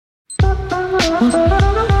It's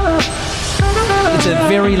a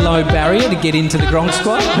very low barrier to get into the Gronk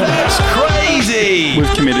Squad. That's crazy!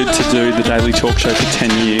 We've committed to do the Daily Talk Show for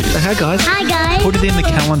 10 years. Hi guys. Hi guys. Put it in the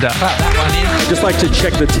calendar. That one in. I'd just like to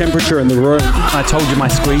check the temperature in the room. I told you my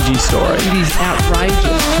squeegee story. It is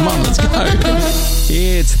outrageous. Come on, let's go.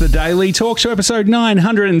 It's the Daily Talk Show, episode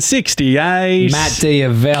 968. Matt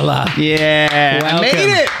Diavella. Yeah, Welcome.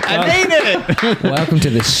 I made it. Welcome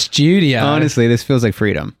to the studio. Honestly, this feels like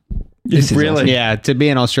freedom. This is really? awesome. Yeah, to be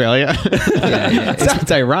in Australia. Yeah. It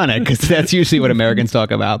sounds ironic because that's usually what Americans talk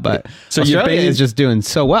about, but So you've Australia been- is just doing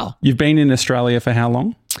so well. You've been in Australia for how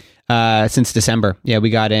long? Since December. Yeah, we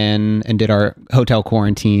got in and did our hotel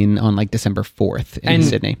quarantine on like December 4th in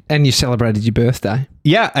Sydney. And you celebrated your birthday.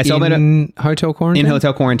 Yeah, I celebrated in hotel quarantine? in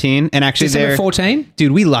hotel quarantine. And actually December 14?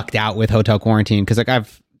 dude, we lucked out with hotel quarantine because like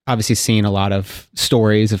I've obviously seen a lot of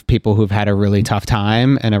stories of people who've had a really tough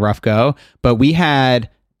time and a rough go, but we had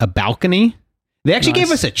a balcony. They actually gave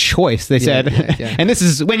us a choice. They said, yeah. and this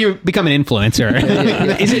is when you become an influencer.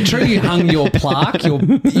 Is it true you hung your plaque, your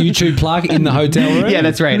YouTube plaque, in the hotel room? Yeah,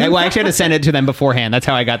 that's right. Well, I actually had to send it to them beforehand. That's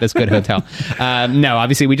how I got this good hotel. No,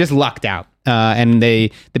 obviously we just lucked out. But they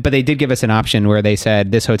did give us an option where they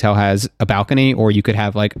said this hotel has a balcony or you could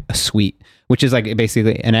have like a suite, which is like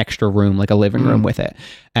basically an extra room, like a living room with it.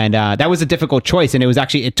 And that was a difficult choice. And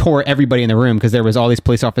it tore everybody in the room because there was all these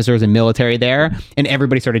police officers and military there and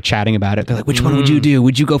everybody started chatting about it. They're like, which one would you do?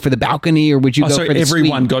 Would you go for the balcony or would you go so for the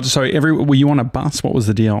everyone suite? got. So were you on a bus? What was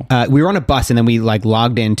the deal? We were on a bus and then we like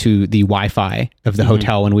logged into the Wi-Fi of the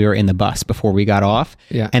hotel when we were in the bus before we got off.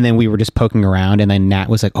 Yeah. And then we were just poking around and then Nat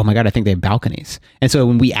was like, oh my God, I think they have balconies. And so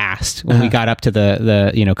when we asked, when we got up to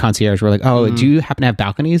the concierge, we're like, oh, do you happen to have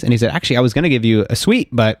balconies? And he said, actually, I was going to give you a suite,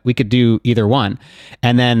 but we could do either one.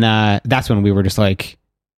 And then that's when we were just like,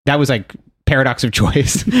 that was like paradox of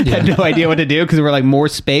choice. Had no idea what to do because we were like, more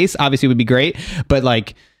space obviously would be great, but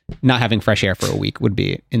like not having fresh air for a week would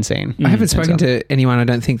be insane. I haven't spoken to anyone, I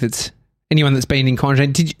don't think anyone that's been in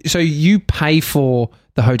quarantine. So you pay for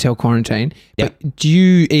the hotel quarantine, but do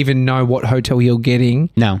you even know what hotel you're getting?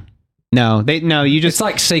 No, you just, It's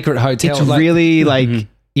like secret hotel. it's really like,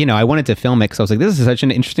 you know, I wanted to film it because I was like, this is such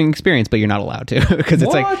an interesting experience, but you're not allowed to because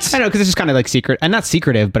it's like, I don't know, because it's just kind of like secret and not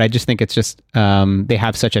secretive, but I just think it's just, they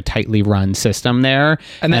have such a tightly run system there.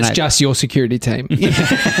 and that's just your security team. yeah.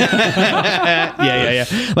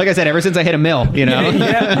 Like I said, ever since I hit a mill, you know,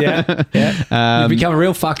 You've become a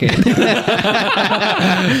real fuckhead.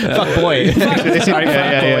 fuck boy.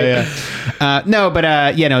 No, but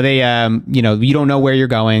they, you don't know where you're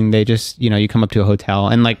going. They just, you come up to a hotel,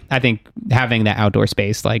 and like I think having that outdoor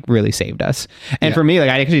space like really saved us. And for me,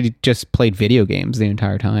 like I actually just played video games the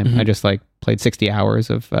entire time. I just like played 60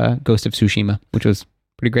 hours of Ghost of Tsushima, which was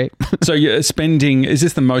pretty great. So you're spending, is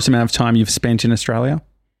this the most amount of time you've spent in Australia?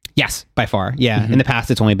 Yes, by far. Yeah. In the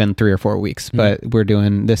past, it's only been 3 or 4 weeks, but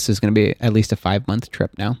this is going to be at least a 5-month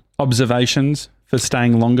trip now. Observations for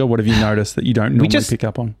staying longer? What have you noticed that you don't normally pick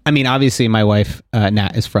up on? I mean, obviously my wife,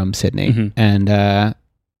 Nat, is from Sydney and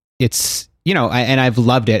it's, and I've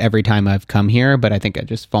loved it every time I've come here, but I think I've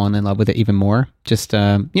just fallen in love with it even more. Just,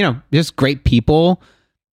 just great people,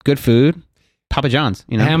 good food, Papa John's,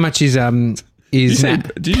 How much is Did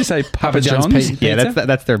you say Papa John's? pizza? Yeah,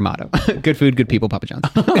 that's their motto. Good food, good people, Papa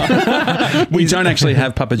John's. We don't actually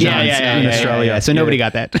have Papa John's in Australia. Yeah. So nobody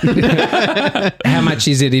got that. How much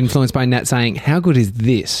is it influenced by Nat saying, how good is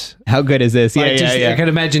this? How good is this? I can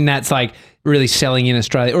imagine Nat's like really selling in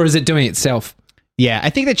Australia, or is it doing it itself? Yeah, I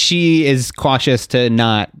think that she is cautious to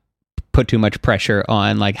not put too much pressure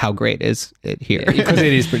on like how great is it here. Because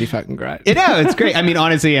it is pretty fucking great. It's great. I mean,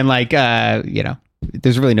 honestly, and like,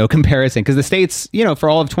 there's really no comparison because the States, for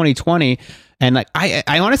all of 2020, and like, I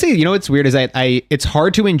honestly, what's weird is it's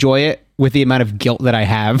hard to enjoy it with the amount of guilt that I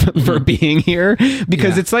have for being here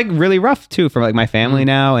because it's like really rough too for like my family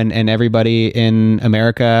now and everybody in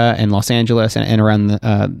America and Los Angeles and around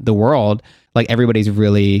the world. Like everybody's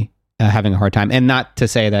really having a hard time. And not to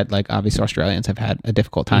say that like obviously Australians have had a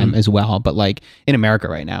difficult time as well, but like in America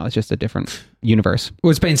right now, it's just a different universe. Well,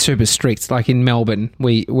 it's been super strict. Like in Melbourne,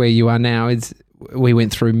 where you are now, we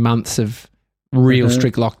went through months of real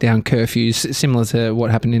strict lockdown curfews, similar to what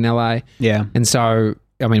happened in LA. Yeah. And so,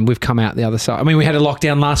 I mean, we've come out the other side. I mean, we had a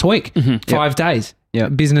lockdown last week, 5 days. Yeah.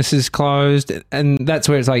 Businesses closed. And that's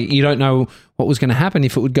where it's like, you don't know what was going to happen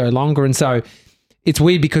if it would go longer. And so it's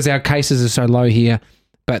weird because our cases are so low here,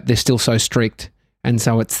 but they're still so strict. And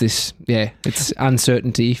so it's this, it's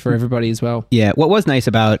uncertainty for everybody as well. Yeah. What was nice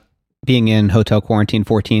about being in hotel quarantine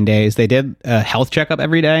 14 days, they did a health checkup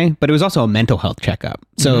every day, but it was also a mental health checkup.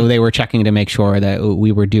 So they were checking to make sure that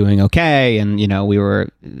we were doing okay. And, we were,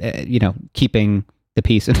 keeping the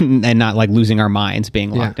peace and not like losing our minds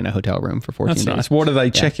being locked in a hotel room for 14 That's days. nice. What are they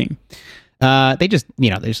checking? They just,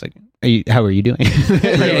 they're just like, how are you doing?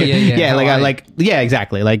 Yeah.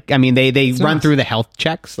 Exactly. Like, I mean, they run nice. through the health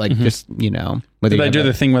checks, like just, whether Do they you do have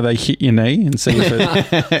the thing where they hit your knee and see if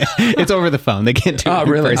it... it's over the phone. They can't do it in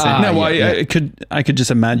really? person. No, well, I could just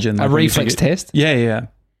imagine. A like, when you reflex take it- test? Yeah.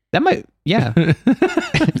 That might,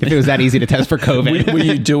 if it was that easy to test for COVID. Were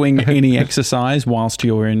you doing any exercise whilst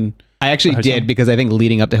you were in... I actually hotel? did, because I think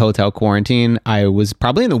leading up to hotel quarantine, I was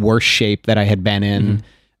probably in the worst shape that I had been in.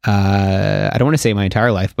 I don't want to say my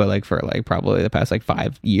entire life, but like for like probably the past like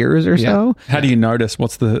 5 years or so. How do you notice?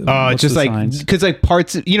 What's the... It's just the like, signs? because like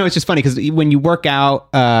parts, it's just funny because when you work out,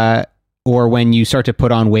 or when you start to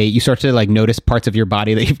put on weight, you start to like notice parts of your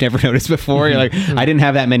body that you've never noticed before. You're like, I didn't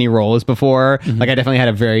have that many rolls before. Like I definitely had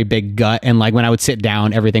a very big gut, and like when I would sit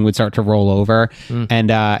down, everything would start to roll over,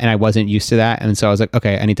 and I wasn't used to that, and so I was like,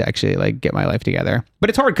 okay, I need to actually like get my life together.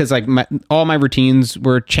 But it's hard because like all my routines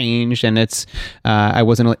were changed, and it's I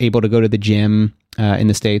wasn't able to go to the gym in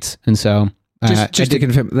the States, and so Just to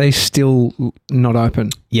confirm, they still not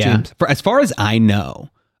open. yeah. gyms. For as far as I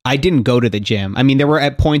know, I didn't go to the gym. I mean, there were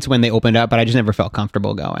at points when they opened up, but I just never felt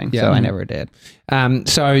comfortable going. Yeah. So I never did.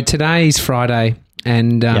 So today's Friday,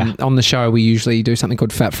 and on the show we usually do something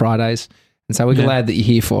called Fat Fridays, and so we're glad that you're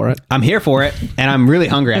here for it. I'm here for it, and I'm really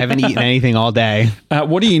hungry. I haven't eaten anything all day.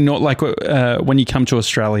 What do you not like when you come to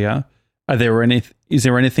Australia? Is there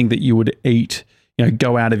anything that you would eat,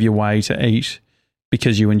 go out of your way to eat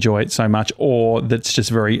because you enjoy it so much, or that's just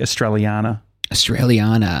very Australiana?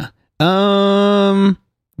 Australiana.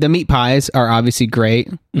 The meat pies are obviously great.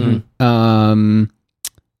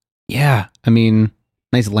 Yeah, I mean,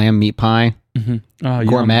 nice lamb meat pie, Oh,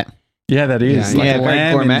 gourmet. Yeah, that is. Yeah, Like very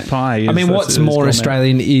lamb gourmet. and pie. I mean, what's more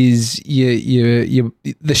Australian is you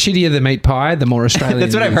the shittier the meat pie, the more Australian.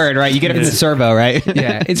 That's what it I've is. heard, right? You get it from the servo, right?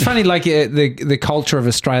 Yeah, it's funny. Like the culture of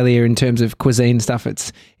Australia in terms of cuisine stuff.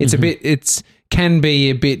 It's a bit. Can be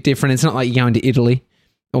a bit different. It's not like you're going to Italy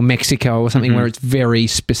or Mexico or something where it's very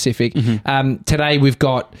specific. Today we've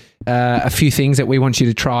got a few things that we want you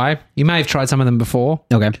to try. You may have tried some of them before.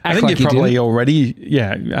 Okay. I think like you probably didn't. already.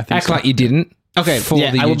 Yeah, I think Act so. like you didn't. Okay. for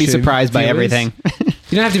Yeah, the I will be YouTube surprised by viewers. everything.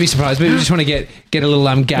 You don't have to be surprised, but we just want to get a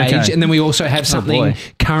little gauge, Okay. and then we also have something boy.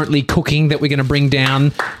 currently cooking that we're going to bring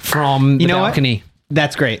down from the know what? balcony.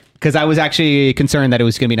 That's great, because I was actually concerned that it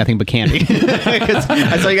was going to be nothing but candy. Because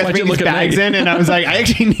I saw you guys Why'd bring you these look at bags me? in, and I was like, I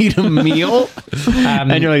actually need a meal.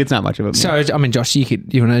 And you're like, it's not much of a meal. So, I mean, Josh, you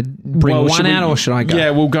want to bring Well, one should we- out, or should I go?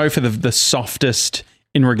 Yeah, we'll go for the softest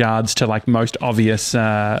in regards to like most obvious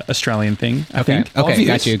Australian thing. I okay, think. okay,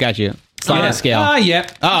 Obvious. got you. Sliding scale. Ah,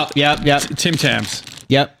 yep. Oh, yep. Tim Tams.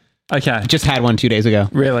 Yep. Okay. Just had one 2 days ago.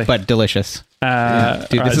 Really? But delicious. Dude, Dude, all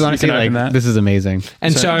this right, is so honestly you can like, open that. this is amazing.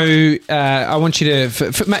 And so, I want you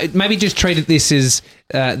to maybe just treat this as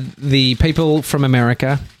the people from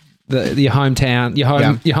America, your hometown,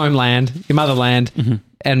 your homeland, your motherland,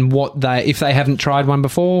 and if they haven't tried one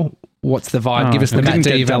before, what's the vibe? Oh, Give us the I Matt didn't D.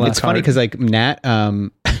 get done Vella. with It's funny because like Nat,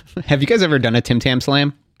 have you guys ever done a Tim Tam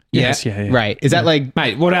Slam? Yes, yeah. Right. Is that like,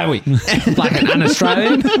 Mate, what are we? Like an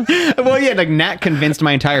un-Australian? well, yeah, like Nat convinced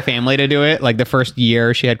my entire family to do it. Like the first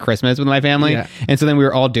year she had Christmas with my family. Yeah. And so then we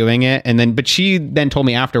were all doing it. But she then told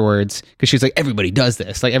me afterwards, because she's like, everybody does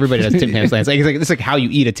this. Like everybody does Tim Tam slams. Like, it's like how you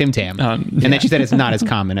eat a Tim Tam. And then she said it's not as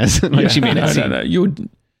common as like she made it seem. No. You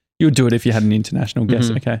would do it if you had an international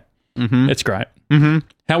guest. Okay. It's great.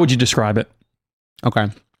 How would you describe it? Okay.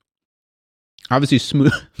 Obviously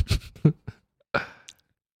smooth.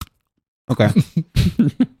 Okay.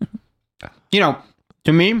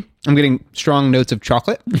 To me, I'm getting strong notes of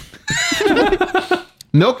chocolate.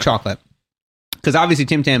 Milk chocolate. Because obviously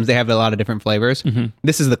Tim Tams, they have a lot of different flavors.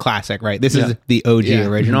 This is the classic, right? This is the OG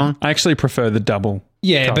original. I actually prefer the double.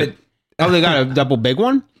 Yeah, chocolate. but Oh, they got a double big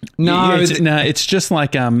one? no. it's just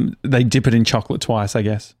like they dip it in chocolate twice, I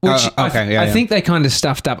guess. Which I yeah. think they kind of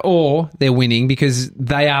stuffed up, or they're winning because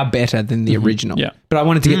they are better than the original. Yeah. But I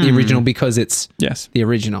wanted to get the original because it's Yes. the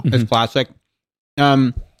original. It's plastic.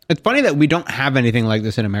 It's funny that we don't have anything like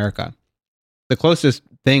this in America. The closest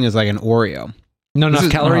thing is like an Oreo. Not enough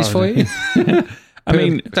is- calories for you? I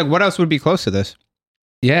mean, It's like, what else would be close to this?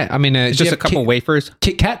 Yeah, I mean, It's do you just a have couple wafers.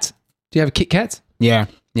 Kit Kats? Do you have Kit Kats? Yeah,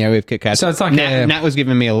 we have Kit Kats. So it's like Nat was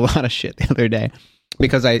giving me a lot of shit the other day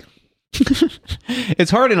because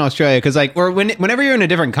it's hard in Australia because like, or whenever you're in a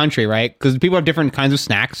different country, right? Because people have different kinds of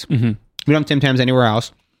snacks. We don't have Tim Tams anywhere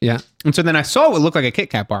else. Yeah. And so then I saw what looked like a Kit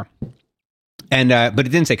Kat bar, and but it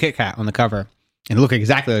didn't say Kit Kat on the cover, and it looked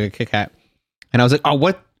exactly like a Kit Kat. And I was like, oh,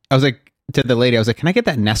 what? I was like to the lady, I was like, can I get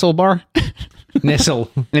that Nestle bar?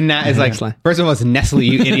 Nestle. And that is like, Nestle. first of all, it's Nestle,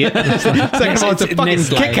 you idiot. Second of all, it's a It's fucking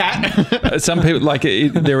Nestle. Kit Kat. Some people like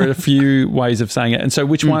it, there are a few ways of saying it. And so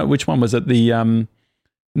which one was it? The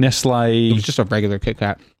Nestle. It's just a regular Kit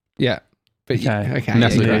Kat. Yeah. But Okay. okay.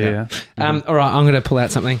 Nestle. Yeah. All right, I'm going to pull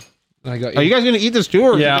out something. I got Are you guys going to eat this too?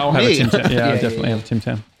 Or Yeah, just I'll have me? a Tim Tam. Yeah, Yeah, I'll yeah, definitely yeah. have a Tim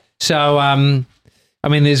Tam. So, I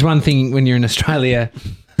mean, there's one thing when you're in Australia,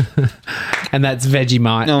 and that's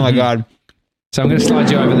Vegemite. Oh my God. So I'm going to slide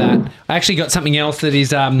you over that. I actually got something else that is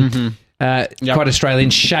quite Australian.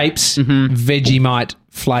 Shapes Vegemite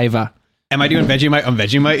flavour. Am I doing Vegemite on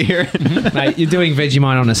Vegemite here? Mate, you're doing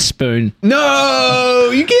Vegemite on a spoon. No,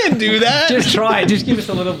 you can't do that. Just try it. Just give us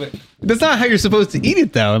a little bit. That's not how you're supposed to eat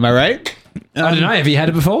it, though. Am I right? I don't know. Have you had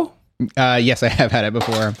it before? Yes, I have had it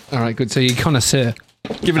before. All right, good. So you're connoisseur.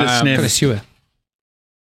 Give it a sniff. Connoisseur.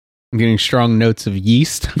 I'm getting strong notes of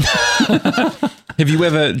yeast.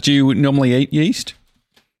 Do you normally eat yeast?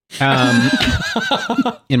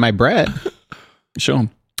 In my bread. Sure.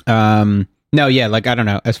 No, yeah, like, I don't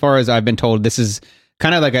know. As far as I've been told, this is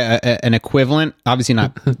kind of like an equivalent, obviously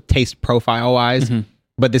not taste profile wise,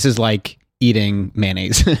 but this is like eating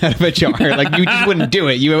mayonnaise out of a jar. Like, you just wouldn't do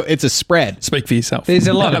it. It's a spread. Speak for yourself. There's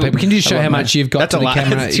a lot of people. Can you show how much you've got That's to a the lot.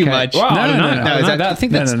 camera? That's too much. Well, I don't know. No, I don't know. I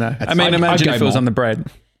think that's... no. I mean, I'd imagine go if it was more. on the bread.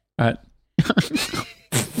 Right.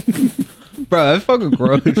 Bro, that's fucking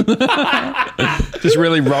gross. Just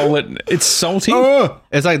really roll it. It's salty.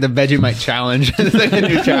 It's like the Vegemite challenge. It's like a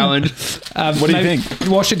new challenge. What do you think?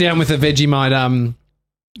 Wash it down with a Vegemite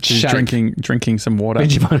She's shake. drinking some water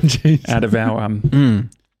Vegemite and cheese. out of our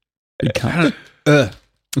big cup.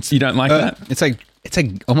 You don't like that? It's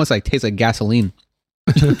like almost like tastes like gasoline.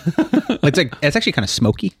 It's actually kind of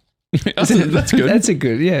smoky. That's good. That's a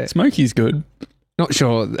good, yeah. Smoky's good. Not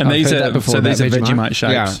sure. And I've these heard are that before so about these are Vegemite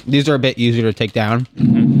shapes. Yeah, these are a bit easier to take down.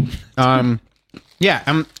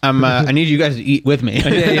 Yeah, I need you guys to eat with me.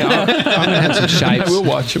 Yeah. I'm gonna have some shapes. We'll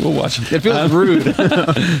watch. It feels rude.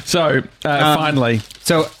 So finally,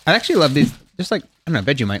 So I actually love these. Just like, I don't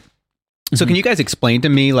know, Vegemite. So can you guys explain to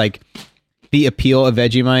me like the appeal of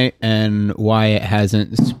Vegemite and why it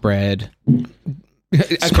hasn't spread?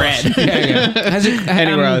 Spread. Yeah. Has it?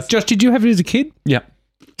 Anywhere else. Josh, did you have it as a kid? yeah,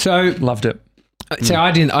 So loved it. So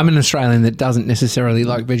I didn't. I'm an Australian that doesn't necessarily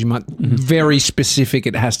like Vegemite. Very specific.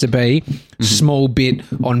 It has to be small bit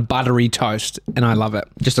on buttery toast, and I love it.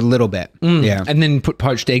 Just a little bit. Yeah. And then put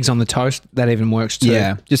poached eggs on the toast. That even works too.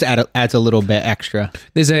 Yeah, just adds a little bit extra.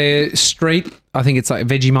 There's a street. I think it's like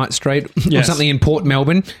Vegemite Street or Yes. something in Port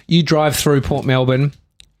Melbourne. You drive through Port Melbourne,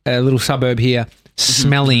 a little suburb here,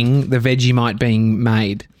 smelling the Vegemite being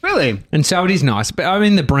made, Really? and so it is nice. But I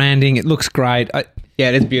mean, the branding, it looks great. Yeah,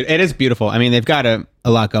 it is beautiful. It is beautiful. I mean, they've got a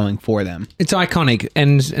lot going for them. It's iconic,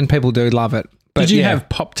 and people do love it. But Did you yeah. have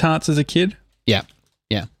Pop Tarts as a kid? Yeah.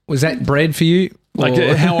 Was that bread for you? Like,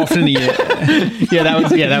 Or- how often are you?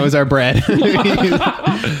 That was our bread.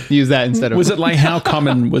 Use that instead of Was it like how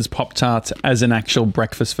common was Pop Tarts as an actual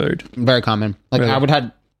breakfast food? very common. Like Really? I would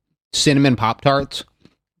have cinnamon Pop-Tarts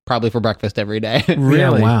probably for breakfast every day.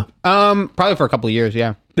 Really? Yeah, wow. Probably for a couple of years,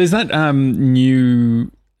 yeah. There's that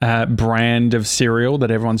new brand of cereal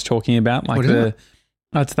that everyone's talking about, like What is it?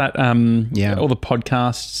 That's that. Yeah. All the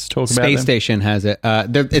podcasts talk about Space them. Station has it.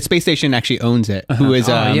 Space Station actually owns it. Who is?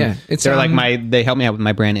 Oh, yeah. It's, they're like they help me out with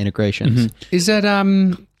my brand integrations. Is that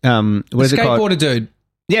What is it called? skateboarder dude?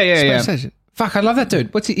 Yeah. Space Station. Fuck, I love that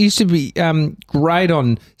dude. What's it? He used to be great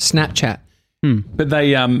on Snapchat. But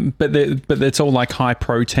they but it's all like high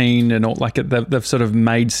protein and all like they've sort of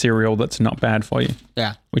made cereal that's not bad for you,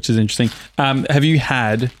 Yeah. which is interesting. Have you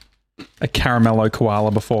had a caramello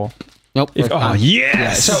koala before? Nope. Oh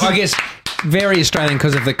yes. So I guess very Australian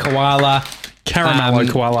because of the koala. Caramello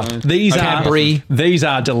koala. These Cadbury. These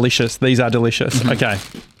are delicious. These are delicious. Okay.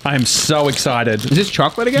 I am so excited. Is this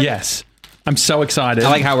chocolate again? Yes. I'm so excited. I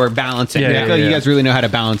like how we're balancing. Yeah, I yeah, feel like yeah. you guys really know how to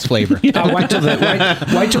balance flavor. Oh, wait till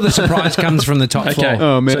the surprise comes from the top Okay. floor.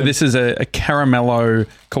 Oh, man. So this is a caramello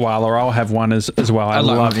koala. I'll have one as well. I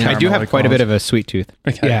love I do have caramello quite a koalas. bit of a sweet tooth.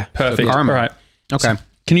 Okay. Yeah. Perfect. So caramel. All right. Okay.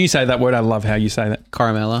 Can you say that word? I love how you say that.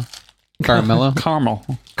 Caramello. Caramel.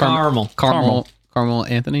 Caramel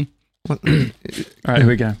Anthony. All right, here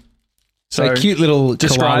we go. So cute little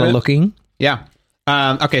describe koala it. looking. Yeah.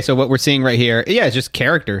 Okay, so what we're seeing right here, it's just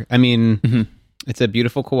character. I mean, it's a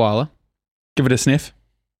beautiful koala. Give it a sniff.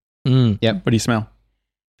 Mm. What do you smell?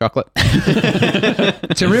 Chocolate.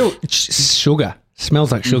 It's a real sugar.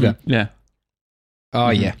 Smells like sugar. Yeah.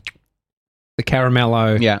 Oh yeah. The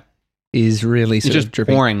caramello Yeah. is really It's sort just of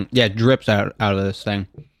dripping. pouring. Yeah, it drips out of this thing.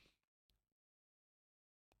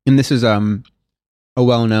 And this is a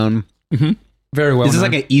well-known Mhm. Very well. Is this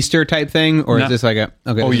known. like an Easter type thing, or No. is this like a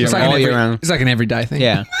okay? All this year is It's like, all an year every- round? it's like an everyday thing.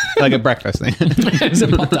 Yeah, like a breakfast thing. It's a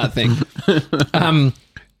Pop-Tart thing.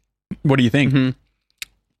 What do you think?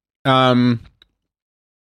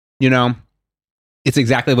 You know, it's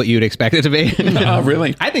exactly what you'd expect it to be. Oh,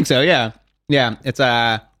 really? I think so. Yeah, yeah. It's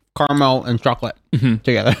caramel and chocolate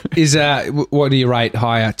together. Is what do you rate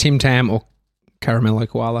higher, Tim Tam or Caramello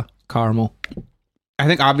Koala? Caramel. I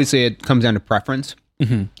think obviously it comes down to preference,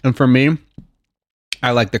 and for me,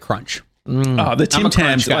 I like the crunch. Oh, the Tim a crunch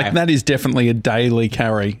Tams, guy. like that is definitely a daily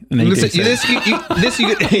carry. And This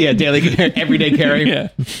you could, yeah, daily everyday carry. yeah,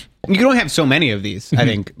 You don't have so many of these. I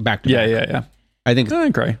think back to back. yeah. I think I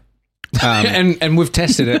agree. And we've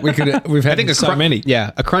tested it. We've had I think a so many.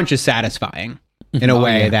 Yeah, a crunch is satisfying in a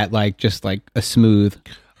way yeah. that like just like a smooth.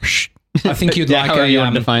 I think you'd Yeah, like however you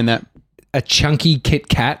want to define that. a chunky Kit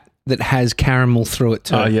Kat that has caramel through it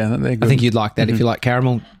too. Oh, yeah, they're good. I think you'd like that if you like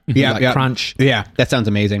caramel. Yeah, like yeah. crunch. Yeah, that sounds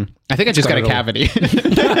amazing. I think I just got a got it all. cavity.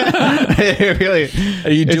 Really? Are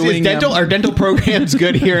you Is doing dental? Are dental programs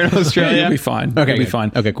good here in Yeah, Australia? you'll be fine. Okay, You'll be good.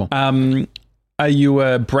 fine. Okay, cool. Are you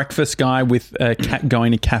a breakfast guy with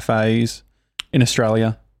going to cafes in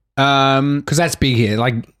Australia? Because that's big here.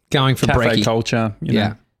 Like going for Cafe brekkie. culture. You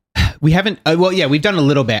know? Yeah. We haven't. Well, yeah, we've done a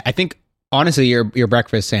little bit. I think honestly, your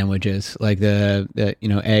breakfast sandwiches, like the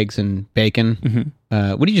eggs and bacon.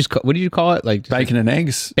 What did you call it? Like just Bacon and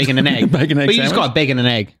eggs. bacon and egg. Bacon egg But you just call sandwich? it bacon and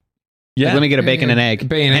egg. Yeah. Like, let me get a bacon and egg,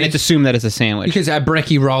 B and and E. it's assumed that it's a sandwich. Because a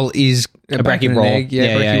brekkie roll is a brekkie bacon and roll. egg. Yeah,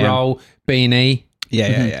 Yeah, brekkie yeah, yeah. roll, B&E.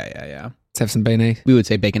 Yeah. Let's have some B&E. We would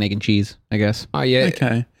say bacon, egg, and cheese. I guess. Oh, yeah.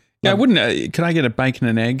 Okay. Yeah, I wouldn't. Can I get a bacon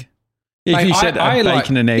and egg? Yeah, if you said a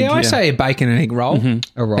bacon and egg. Yeah, I say a bacon and egg roll.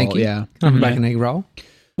 A roll. Thank you. Yeah. Can I have a bacon and egg roll?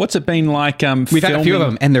 What's it been like? We've had a few of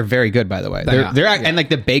them, and they're very good, by the way. They are, They're and like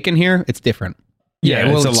the bacon here, it's different. Yeah,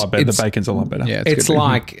 well, it's a it's- lot better. The it's- bacon's a lot better. Yeah, It's good.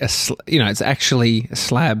 like it's actually a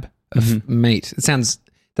slab of meat. It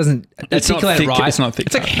doesn't It's not articulate thick. right. It's not thick.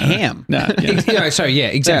 It's like ham. No, yeah. So yeah,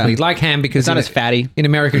 exactly. Yeah. Like ham because It's not as fatty. in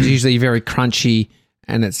America it's usually very crunchy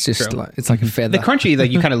and it's just like it's like a feather. The crunchy, like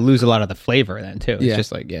you kind of lose a lot of the flavor then too. It's Yeah.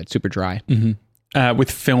 just like it's super dry. With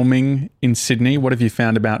filming in Sydney, what have you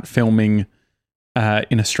found about filming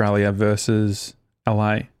in Australia versus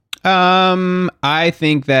LA? I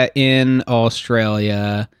think that in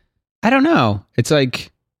Australia, I don't know. It's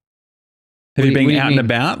like Have you What do been you out and mean?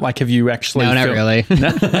 about? Like, have you actually? no, not filmed- really.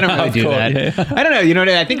 I don't really Of do course, that. yeah. I don't know. You know what?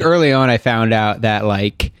 I think early on I found out that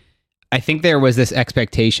like I think there was this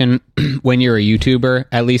expectation when you're a YouTuber,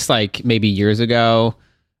 at least like maybe years ago,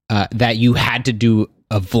 that you had to do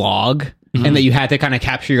a vlog and that you had to kind of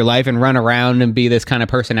capture your life and run around and be this kind of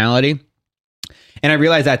personality. And I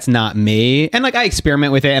realized that's not me. And like I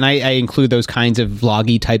experiment with it and I include those kinds of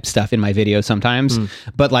vloggy type stuff in my videos sometimes.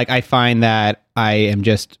 But like I find that I am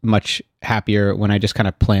just much happier when I just kind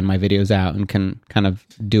of plan my videos out and can kind of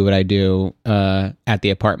do what I do at the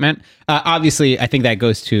apartment. Obviously, I think that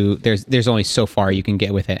goes to there's only so far you can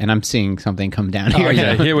get with it. And I'm seeing something come down here. Oh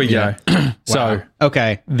yeah, here we go. So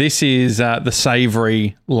Okay. this is the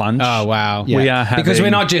savoury lunch. Oh, wow. We are having because we're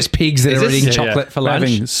not just pigs that Is are this- eating Yeah, chocolate for we're lunch.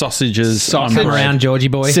 having sausages. Sausage. on Come bread. around, Georgie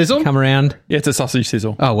boy. Sizzle? Come around. Yeah, it's a sausage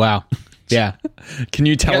sizzle. Oh, wow. Yeah. Can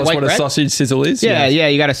you tell got us white what a bread? sausage sizzle is? Yeah, yeah.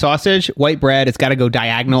 You got a sausage, white bread. It's got to go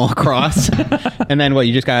diagonal across, and then what?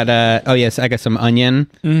 You just got. Oh yes, I got some onion,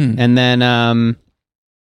 and then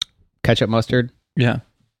ketchup, mustard. Yeah.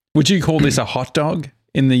 Would you call this a hot dog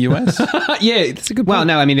in the US? Yeah, that's a good Well, point.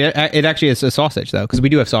 no, I mean it actually is a sausage though, because we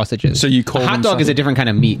do have sausages. So you call a hot them dog is a sausage- different kind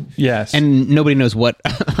of meat, Yes. and nobody knows what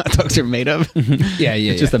hot dogs are made of. yeah,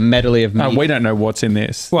 It's just a medley of meat. we don't know what's in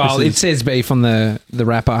this. well, This it is- says beef on the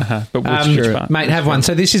wrapper. but which part? Mate, have one.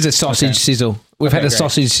 So this is a sausage sizzle. We've had a great.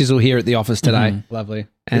 sausage sizzle here at the office today. Lovely.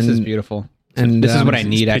 And- This is beautiful. And This is what I he's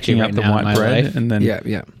need actually picking right up the now in white my bread life. and then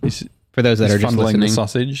Yeah. he's For those that are just fondling listening. the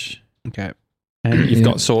sausage. Okay. And you've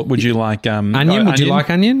got salt. Would you like Onion? Would you like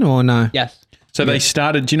onion or no? Yes. So they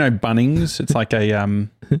started. Do you know Bunnings? It's like a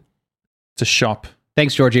it's a shop.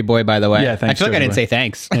 Thanks, Georgie boy. By the way, Yeah, thanks, I feel like I didn't Georgie say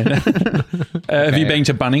thanks. Have you been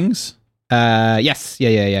to Bunnings? Yes.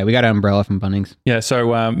 Yeah. We got an umbrella from Bunnings. Yeah. So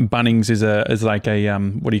Bunnings is like a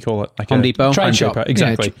what do you call it? Like Home a Depot? Trade shop.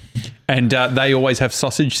 Exactly. And they always have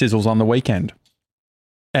sausage sizzles on the weekend.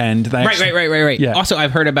 And they Right. Yeah. Also,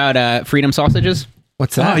 I've heard about freedom sausages.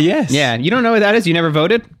 What's that? Oh yes. Yeah, you don't know what that is? You never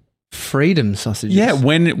voted? Freedom sausages. Yeah.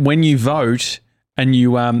 When you vote and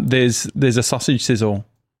you there's a sausage sizzle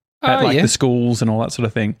at Oh, like yeah. the schools and all that sort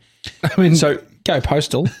of thing. I mean, So go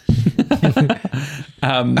postal.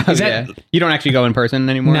 um, Is that- You don't actually go in person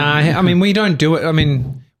anymore? No, I mean, we don't do it. I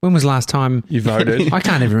mean, When was the last time You voted. I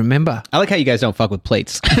can't even remember. I like how you guys don't fuck with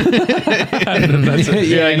plates. Yeah,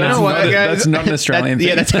 you know what, guys? That's not an Australian thing.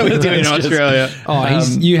 Yeah, that's how we do it in Australia.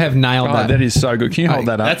 You have nailed Oh, that. that is so good. Can you hold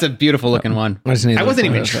that up? That's a beautiful looking one. I just need I to wasn't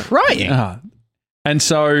look even at that. trying. Ah. And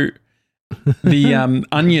so the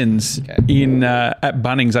onions in at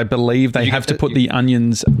Bunnings, I believe they have to put the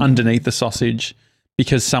onions underneath the sausage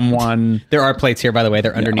because someone There are plates here, by the way.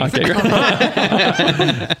 They're underneath. okay.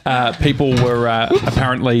 People were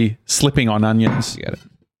apparently slipping on onions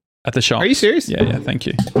at the shop. Are you serious? Yeah, thank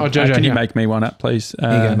you. Oh, Jojo, can you here. make me one up, please?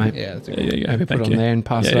 Here you go, mate. Yeah, that's a Yeah, yeah, Maybe thank put it you. on there and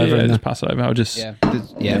pass it Yeah, over. yeah, in just the, pass it over. I'll just yeah.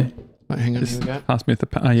 Wait, hang on, here we go. pass me with the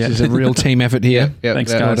yeah. This is a real team effort here. Yeah,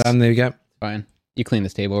 Thanks, that's Well guys. done. There you go. fine. You clean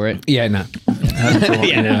this table, right? Yeah, no.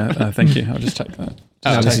 yeah, thank you. I'll just take that.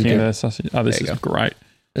 Oh, Just this is taking good. the sausage. Oh, this There you is great.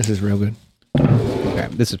 This is real good. Okay,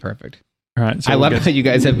 this is perfect. All right. So I we'll love get- how you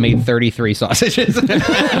guys have made 33 sausages.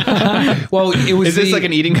 Well, it was Is this the- like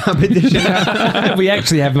an eating competition? we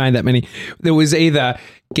actually have made that many. There was either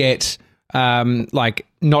get like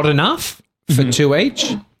not enough for two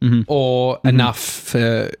each, or enough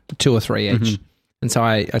for 2 or 3 each. And so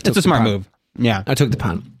I took It's a smart the punt. move. Yeah. I took the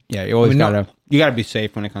punt. Yeah, you always I mean, gotta you gotta be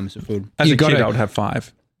safe when it comes to food. As you a kid, gotta- I would have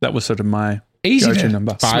 5. That was sort of my Easy go-to to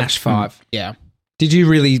number. smash 5. Yeah. Did you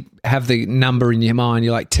really have the number in your mind?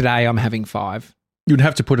 You're like, today I'm having 5. You'd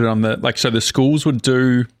have to put it on so the schools would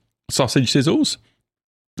do sausage sizzles,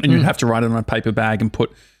 and you'd have to write it on a paper bag and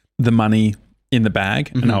put the money in the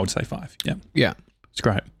bag, and I would say 5. Yeah, Yeah. it's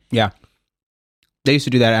great. Yeah. They used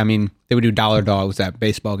to do that. I mean, they would do dollar dogs at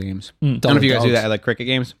baseball games. I don't know if you guys do that at like cricket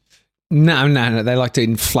games. No. They like to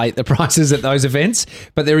inflate the prices at those events.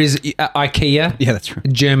 But there is IKEA. Yeah, that's right.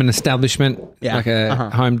 German establishment, Yeah. like a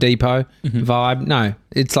Home Depot vibe. No,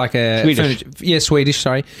 it's like a Swedish. Swedish.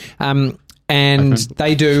 Sorry, and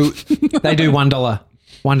they do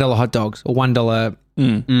 $1 hot dogs or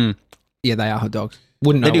 $1. Yeah, they are hot dogs.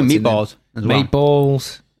 Wouldn't know They do what's in them. meatballs as well.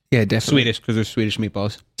 Meatballs, yeah, definitely Swedish, because they're Swedish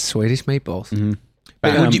meatballs. Swedish meatballs.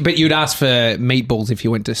 But you'd ask for meatballs if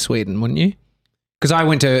you went to Sweden, wouldn't you? Because I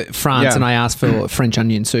went to France Yeah. and I asked for French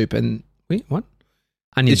onion soup, and wait, what?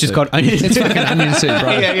 Onion It's just soup. called onion. It's fucking onion soup,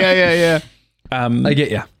 bro. yeah. I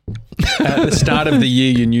get you. At the start of the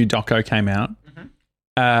year, your new doco came out.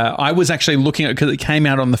 I was actually looking at because it came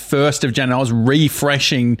out on the 1st of January. I was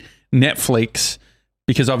refreshing Netflix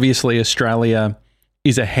because obviously Australia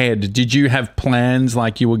is ahead. Did you have plans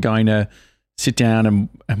like you were going to sit down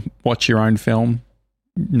and watch your own film?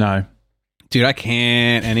 No. Dude, I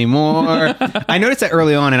can't anymore. I noticed that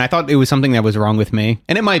early on, and I thought it was something that was wrong with me,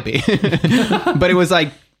 and it might be. But it was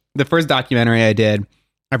like the first documentary I did.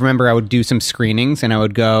 I remember I would do some screenings, and I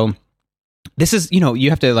would go, this is, you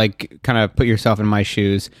have to like kind of put yourself in my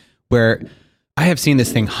shoes, where I have seen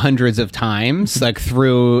this thing hundreds of times, like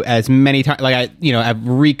through as many times, like I've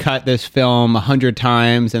recut this film 100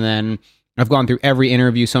 times, and then I've gone through every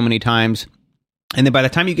interview so many times. And then by the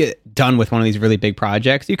time you get done with one of these really big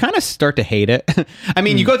projects, you kind of start to hate it. I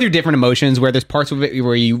mean, you go through different emotions where there's parts of it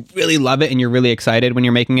where you really love it and you're really excited when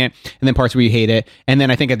you're making it, and then parts where you hate it. And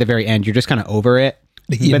then I think at the very end, you're just kind of over it.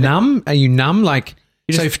 You're numb? Are you numb? Like,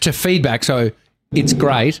 so to feedback, so it's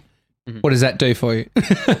great. What does that do for you?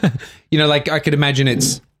 Like I could imagine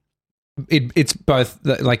it's both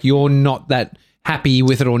like you're not that happy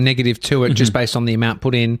with it or negative to it just based on the amount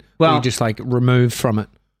put in. Well, you're just like removed from it.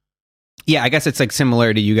 Yeah, I guess it's like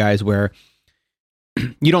similar to you guys where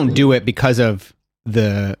you don't do it because of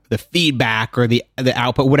the feedback or the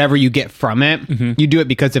output, whatever you get from it. You do it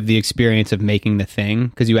because of the experience of making the thing,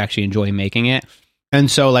 because you actually enjoy making it. And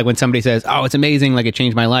so like when somebody says, oh, it's amazing, like it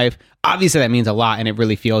changed my life, obviously that means a lot and it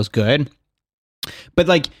really feels good. But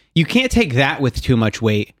like you can't take that with too much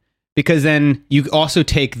weight, because then you also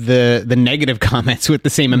take the negative comments with the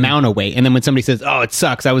same amount of weight. And then when somebody says, oh, it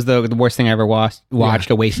sucks, that was the worst thing I ever watched,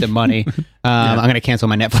 a waste of money. I'm going to cancel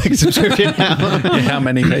my Netflix subscription now. How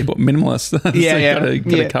many people? Minimalists.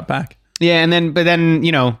 Gotta cut back. Yeah, but then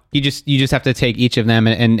you just have to take each of them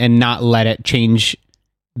and not let it change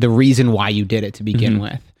the reason why you did it to begin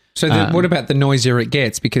with. So what about the noisier it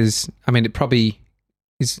gets? Because I mean, it probably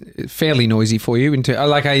is fairly noisy for you.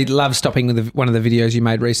 I love stopping with one of the videos you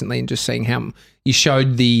made recently and just seeing how you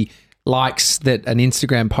showed the likes that an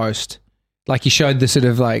Instagram post, like you showed the sort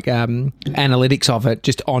of like analytics of it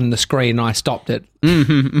just on the screen. And I stopped it.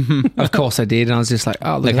 Of course I did, and I was just like,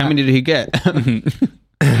 oh, look, Like, how many did he get?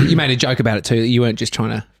 You made a joke about it too. You weren't just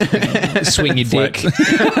trying to swing your dick.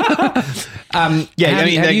 If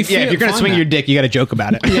you're going to swing your dick, you got to joke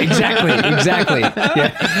about it. Yeah, exactly. Yeah.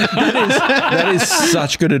 That is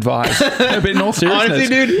such good advice. But in all seriousness, Honestly,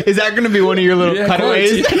 dude, is that going to be one of your little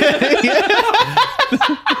cutaways?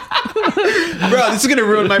 bro, this is gonna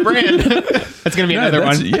ruin my brand. That's gonna be another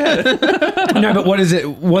one. Yeah. No, but what is it?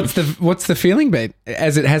 What's the feeling been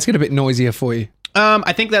as it has got a bit noisier for you?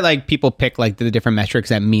 I think that like people pick like the different metrics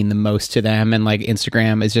that mean the most to them, and like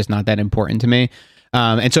Instagram is just not that important to me,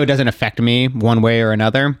 and so it doesn't affect me one way or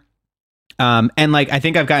another. And like I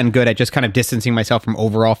think I've gotten good at just kind of distancing myself from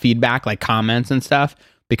overall feedback, like comments and stuff,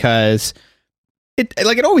 because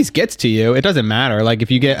it always gets to you. It doesn't matter. Like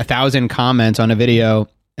if you get 1,000 comments on a video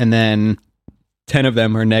and then 10 of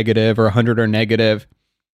them are negative or 100 are negative,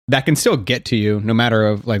 that can still get to you no matter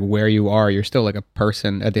of like where you are. You're still like a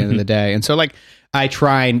person at the end of the day. And so like I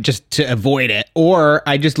try and just to avoid it, or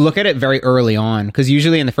I just look at it very early on, because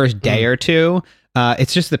usually in the first day or two,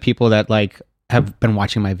 it's just the people that like have been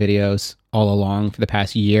watching my videos all along for the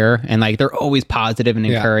past year, and like they're always positive and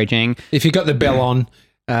encouraging. If you got the bell on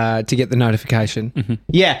to get the notification.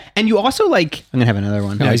 Yeah, and you also like, I'm gonna have another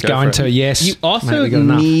one. No, he's going to yes. You also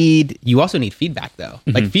need feedback though.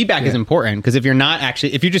 Like feedback is important, because if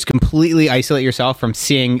you just completely isolate yourself from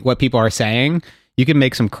seeing what people are saying, you can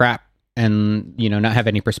make some crap and not have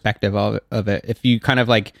any perspective of it. If you kind of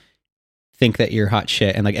like think that you're hot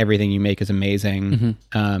shit and like everything you make is amazing,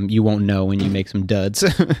 you won't know when you make some duds.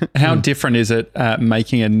 How different is it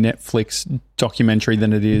making a Netflix documentary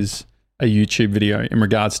than it is a YouTube video in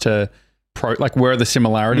regards to like where are the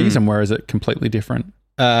similarities and where is it completely different?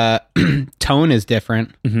 Tone is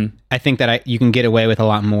different. I think that you can get away with a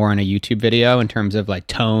lot more in a YouTube video in terms of like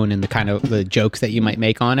tone and the kind of the jokes that you might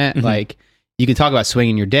make on it. Like you can talk about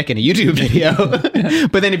swinging your dick in a YouTube video,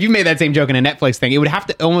 but then if you made that same joke in a Netflix thing, it would have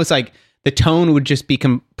to almost like the tone would just be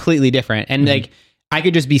completely different. And like I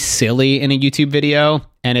could just be silly in a YouTube video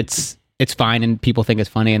and it's fine and people think it's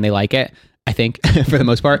funny and they like it, I think, for the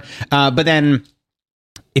most part. But then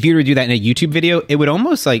if you were to do that in a YouTube video, it would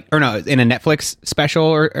almost like, or no, in a Netflix special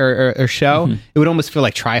or show, it would almost feel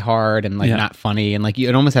like try hard and like not funny. And like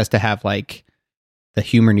it almost has to have like the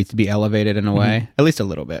humor needs to be elevated in a way, at least a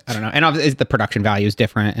little bit. I don't know. And obviously the production value is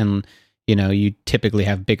different, and you typically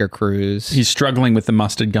have bigger crews. He's struggling with the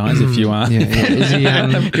mustard, guys, if you are. Is he,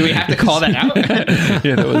 do we have to call that out?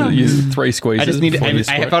 That was use 3 squeezes. I just need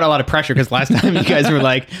I felt a lot of pressure because last time you guys were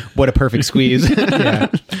like, what a perfect squeeze. So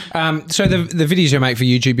the videos you make for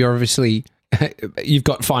YouTube, you're obviously, you've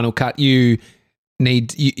got Final Cut. You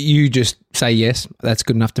just say, yes, that's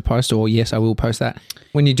good enough to post, or yes, I will post that.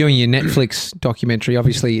 When you're doing your Netflix documentary,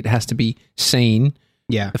 obviously it has to be seen.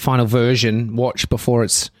 Yeah. The final version, watched before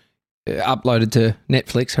it's uploaded to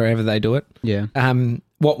Netflix, however they do it. Yeah.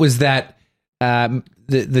 What was that,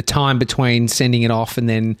 the time between sending it off and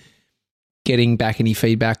then getting back any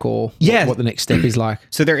feedback, or what the next step is like?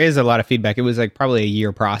 So there is a lot of feedback. It was like probably a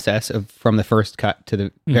year process from the first cut to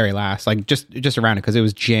the very last, like just around it, because it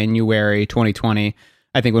was January 2020,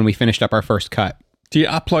 I think, when we finished up our first cut. Do you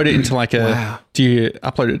upload it into like do you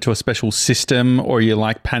upload it to a special system, or you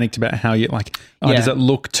like panicked about how you like, does it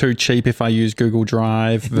look too cheap if I use Google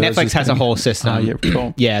Drive? Netflix has a whole system.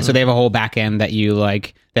 Cool. So they have a whole back end that you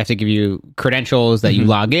like, they have to give you credentials that you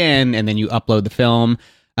log in, and then you upload the film.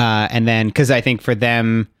 And then, because I think for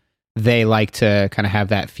them, they like to kind of have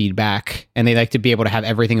that feedback, and they like to be able to have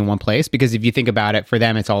everything in one place, because if you think about it, for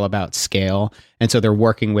them, it's all about scale. And so they're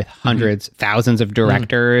working with hundreds, thousands of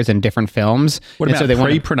directors and different films. What about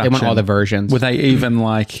pre-production? They want all the versions. Were they even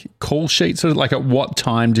like call sheets? Or like at what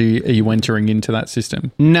time are you entering into that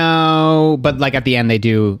system? No, but like at the end they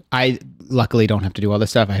do. I luckily don't have to do all this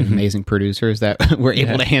stuff. I have amazing producers that were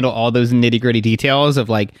able to handle all those nitty gritty details of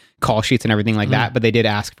like call sheets and everything like that. But they did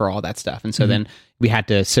ask for all that stuff. And so then we had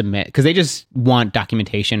to submit, because they just want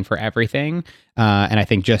documentation for everything. And I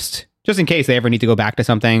think just in case they ever need to go back to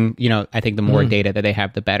something, I think the more data that they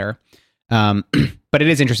have, the better. But it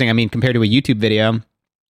is interesting. I mean, compared to a YouTube video,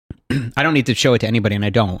 I don't need to show it to anybody, and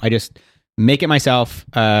I don't. I just make it myself.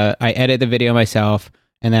 I edit the video myself,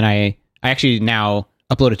 and then I actually now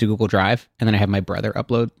upload it to Google Drive, and then I have my brother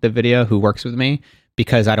upload the video, who works with me,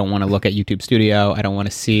 because I don't want to look at YouTube Studio. I don't want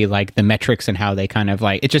to see like the metrics and how they kind of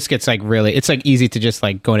like, it just gets like really, it's like easy to just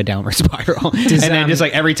like go in a downward spiral. And then just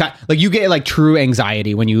like every time, like you get like true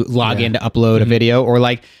anxiety when you log in to upload a video, or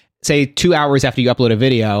like say 2 hours after you upload a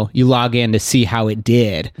video, you log in to see how it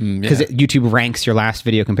did, because YouTube ranks your last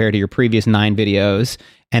video compared to your previous 9 videos.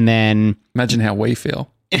 And then imagine how we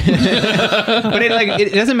feel. But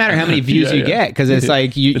it doesn't matter how many views you get, because it's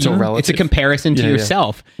like it's a comparison to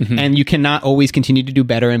yourself, and you cannot always continue to do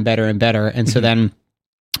better and better and better. And so then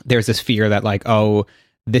there's this fear that like, oh,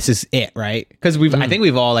 this is it, right? Because I think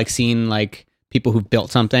we've all like seen like people who've built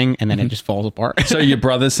something and then it just falls apart. So your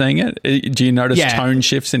brother's saying it? Do you notice Yeah. tone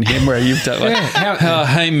shifts in him where you've done like, oh,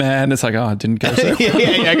 hey man, it's like, oh, it didn't go so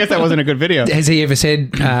yeah, I guess that wasn't a good video. Has he ever said,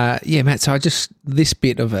 yeah, Matt, so I just, this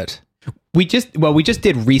bit of it? We just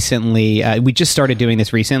did recently. We just started doing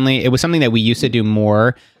this recently. It was something that we used to do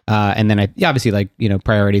more, and then obviously like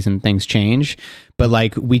priorities and things change. But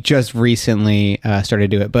like we just recently started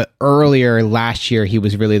to do it. But earlier last year, he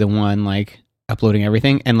was really the one like uploading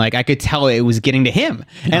everything, and like I could tell it was getting to him.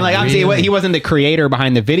 And like obviously really? he wasn't the creator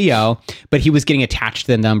behind the video, but he was getting attached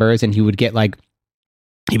to the numbers, and he would get like.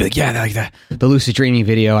 He'd be like, yeah, like the lucid dreaming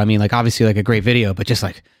video. I mean, like obviously like a great video, but just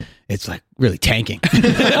like it's like really tanking. And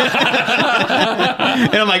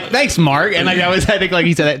I'm like, thanks, Mark. And like I think like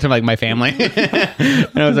he said that to like my family.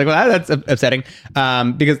 And I was like, well, that's upsetting.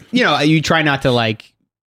 Because you try not to like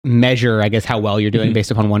measure, I guess, how well you're doing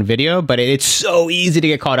based upon one video, but it's so easy to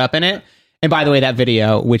get caught up in it. And by the way, that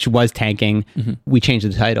video, which was tanking, we changed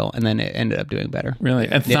the title and then it ended up doing better. Really?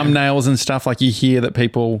 And thumbnails and stuff, like you hear that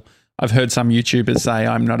people, I've heard some YouTubers say,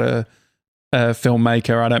 I'm not a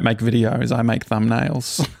filmmaker, I don't make videos, I make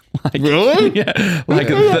thumbnails. Like, Really? Yeah. Like,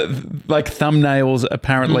 like thumbnails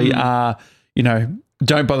apparently are,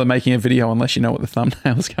 don't bother making a video unless you know what the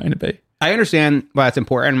thumbnail's going to be. I understand why that's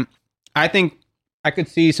important. I think I could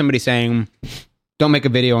see somebody saying, don't make a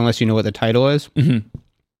video unless you know what the title is. Mm-hmm.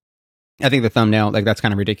 I think the thumbnail, like that's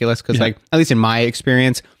kind of ridiculous because like, at least in my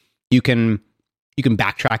experience, you can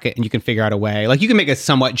backtrack it and you can figure out a way. Like you can make a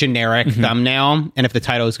somewhat generic thumbnail, and if the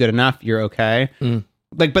title is good enough, you're okay.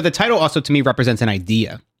 Like, but the title also to me represents an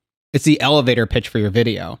idea. It's the elevator pitch for your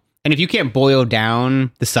video. And if you can't boil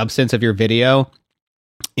down the substance of your video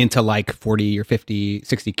into like 40 or 50,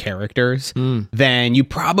 60 characters, then you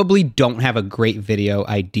probably don't have a great video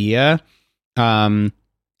idea. And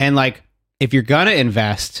like, if you're gonna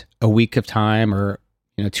invest a week of time or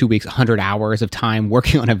 2 weeks, 100 hours of time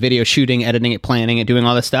working on a video, shooting, editing it, planning it, doing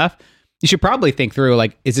all this stuff, you should probably think through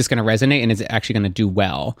like, is this going to resonate and is it actually going to do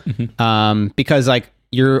well? Because like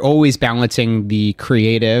you're always balancing the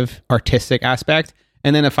creative, artistic aspect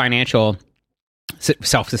and then a financial,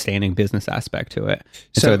 self-sustaining business aspect to it.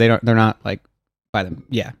 And so they're not like by them.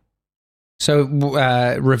 Yeah. So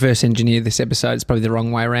reverse engineer this episode. It's probably the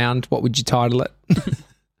wrong way around. What would you title it?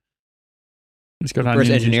 He's got Reverse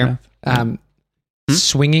engineer.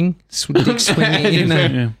 Swinging, dick swinging.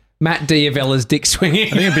 Yeah. Matt Diavella's dick swinging. I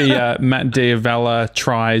think it'd be Matt Diavella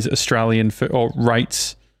tries Australian food or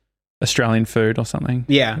rates Australian food or something.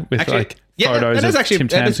 Yeah. With actually, like yeah, photos that is of actually Tim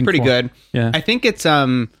that Tams is and pretty Kwok. good. Yeah. I think it's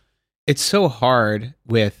so hard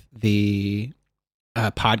with the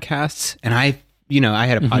podcasts, and I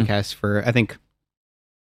had a podcast for, I think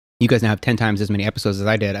you guys now have 10 times as many episodes as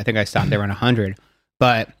I did. I think I stopped there around 100,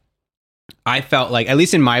 but I felt like, at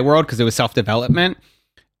least in my world, because it was self-development,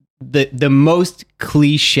 the most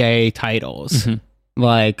cliche titles,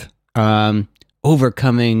 like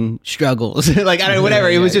overcoming struggles, like I don't know, whatever.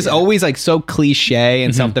 It was just always like so cliche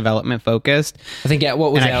and self-development focused. I think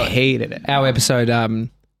what was And I hated it. our episode?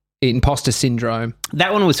 Imposter syndrome.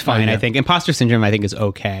 That one was fine. yeah. I think Imposter syndrome, I think, is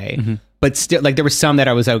okay. But still, like there were some that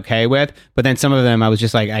I was okay with, but then some of them I was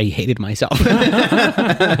just like, I hated myself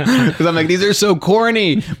because I'm like, these are so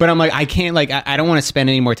corny. But I'm like, I can't, like, I don't want to spend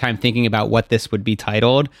any more time thinking about what this would be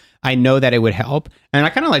titled. I know that it would help, and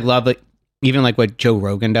I kind of like love like even like what Joe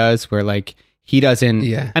Rogan does, where like he doesn't.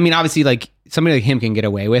 Yeah. I mean, obviously, like somebody like him can get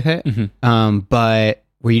away with it, but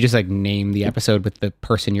where you just like name the episode with the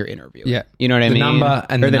person you're interviewing. Yeah. You know what I The mean? number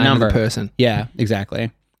and Or the name of the person. Yeah,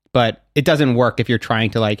 exactly. But it doesn't work if you're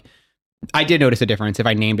trying to like. I did notice a difference if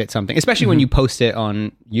I named it something, especially when you post it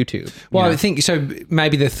on YouTube. Well, you know? I think so.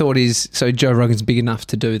 Maybe the thought is, so Joe Rogan's big enough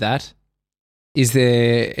to do that. Is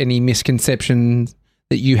there any misconceptions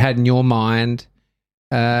that you had in your mind,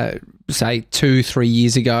 say 2-3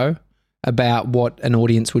 years ago, about what an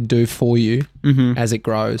audience would do for you as it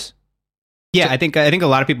grows? Yeah, I think a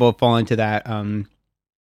lot of people fall into that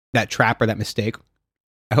that trap or that mistake.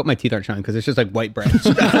 I hope my teeth aren't showing because it's just like white bread.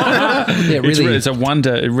 Yeah, really. It's a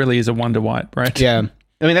wonder. It really is a wonder white bread. Yeah,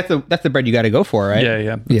 I mean that's the bread you got to go for, right?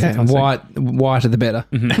 Yeah. Yeah, whiter the better.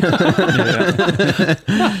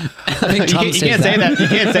 I think Trump you says can't say that. You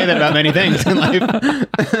can't say that about many things in life.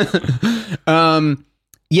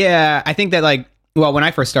 Yeah, I think that like, well, when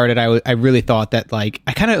I first started, I really thought that like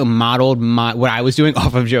I kind of modeled what I was doing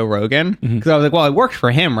off of Joe Rogan because I was like, well, it worked for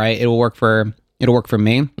him, right? It'll work for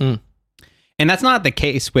me. And that's not the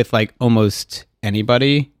case with like almost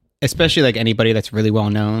anybody, especially like anybody that's really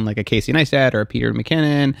well known, like a Casey Neistat or a Peter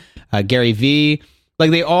McKinnon, Gary Vee.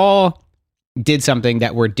 Like they all did something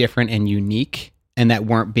that were different and unique and that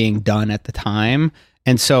weren't being done at the time.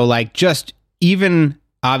 And so like just even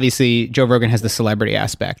obviously Joe Rogan has the celebrity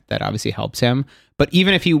aspect that obviously helps him. But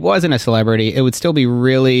even if he wasn't a celebrity, it would still be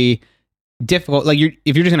really difficult. Like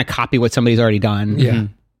if you're just going to copy what somebody's already done, Yeah.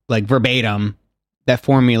 like verbatim, that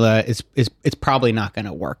formula is it's probably not going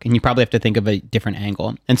to work, and you probably have to think of a different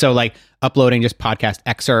angle. And so like uploading just podcast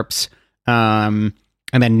excerpts, and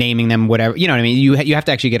then naming them whatever, you know what I mean? You have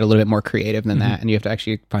to actually get a little bit more creative than that, and you have to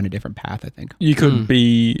actually find a different path, I think. You could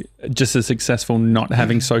be just as successful not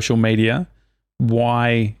having social media.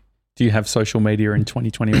 Why do you have social media in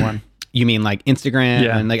 2021? You mean like Instagram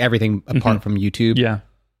Yeah. and like everything apart from YouTube? Yeah.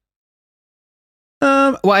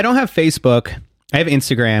 Well, I don't have Facebook. I have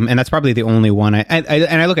Instagram, and that's probably the only one. And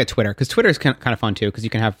I look at Twitter, because Twitter is kind of fun too, because you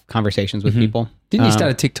can have conversations with people. Didn't you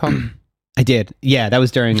start a TikTok? I did. Yeah, that was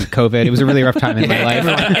during COVID. It was a really rough time in my life.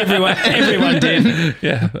 Everyone did.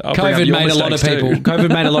 Yeah. I'll bring up COVID your made a lot of mistakes people. too. COVID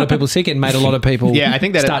made a lot of people sick and made a lot of people. Yeah, I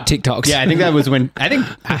think that start TikToks. Yeah, I think that was when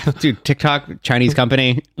dude, TikTok, Chinese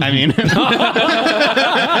company. I mean,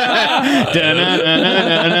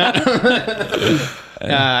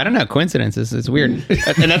 I don't know, coincidences. It's weird,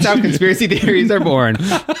 and that's how conspiracy theories are born.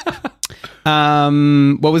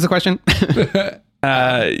 What was the question?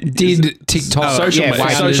 Did TikTok Social, yeah,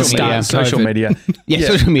 why did it start social COVID? media. Yeah,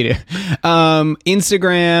 social media.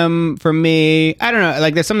 Instagram for me, I don't know.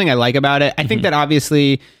 Like, there's something I like about it. I think that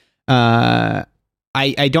obviously, I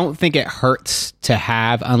don't think it hurts to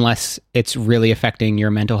have unless it's really affecting your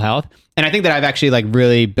mental health. And I think that I've actually like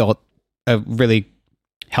really built a really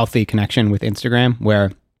healthy connection with Instagram,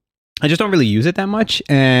 where I just don't really use it that much,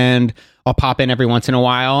 and I'll pop in every once in a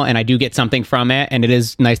while, and I do get something from it, and it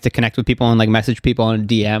is nice to connect with people and like message people on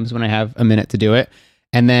DMs when I have a minute to do it.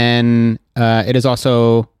 And then it is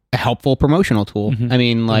also a helpful promotional tool. I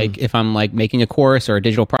mean, like if I'm like making a course or a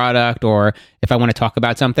digital product, or if I want to talk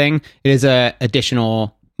about something, it is a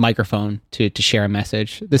additional microphone to share a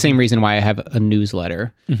message. The same reason why I have a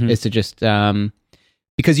newsletter is to just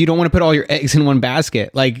because you don't want to put all your eggs in one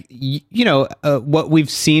basket. Like, what we've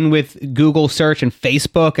seen with Google search and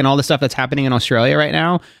Facebook and all the stuff that's happening in Australia right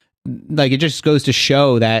now, like, it just goes to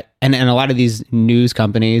show that, and a lot of these news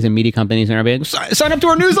companies and media companies and everything, sign up to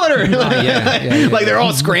our newsletter. Like, they're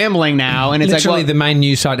all scrambling now. And it's Literally, like, the main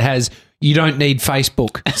news site has, you don't need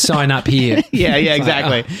Facebook. Sign up here. yeah,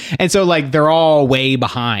 exactly. And so like they're all way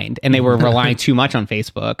behind, and they were relying too much on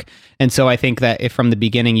Facebook. And so I think that if from the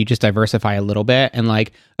beginning you just diversify a little bit, and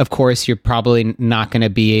like, of course, you're probably not going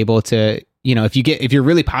to be able to, if you're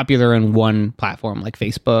really popular in one platform like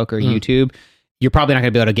Facebook or YouTube, you're probably not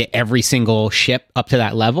going to be able to get every single ship up to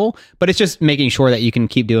that level. But it's just making sure that you can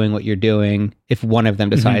keep doing what you're doing if one of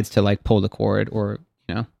them decides to like pull the cord, or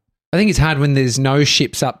I think it's hard when there's no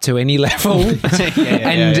ships up to any level.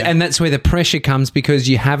 And that's where the pressure comes, because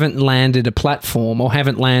you haven't landed a platform, or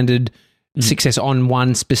haven't landed success on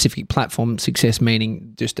one specific platform. Success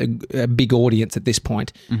meaning just a big audience at this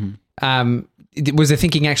point. Was the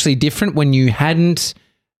thinking actually different when you hadn't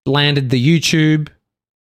landed the YouTube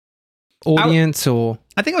audience? Or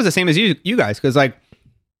I think it was the same as you guys, because like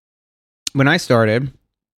when I started,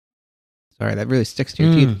 sorry, that really sticks to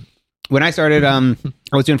your teeth. When I started, I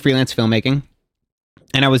was doing freelance filmmaking,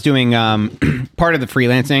 and I was doing part of the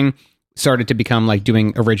freelancing started to become like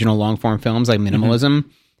doing original long form films, like minimalism.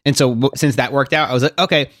 And so since that worked out, I was like,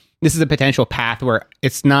 okay, this is a potential path where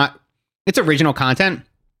it's original content,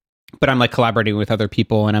 but I'm like collaborating with other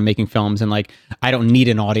people, and I'm making films, and like I don't need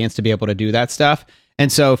an audience to be able to do that stuff.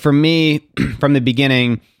 And so for me, from the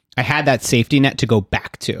beginning, I had that safety net to go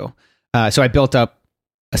back to. So I built up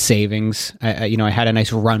a savings. I had a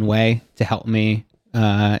nice runway to help me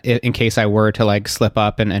in case I were to like slip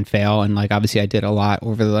up and fail. And like, obviously I did a lot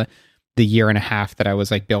over the year and a half that I was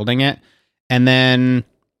like building it. And then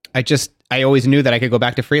I always knew that I could go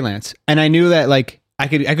back to freelance, and I knew that like I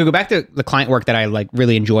could go back to the client work that I like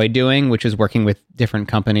really enjoyed doing, which is working with different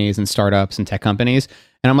companies and startups and tech companies.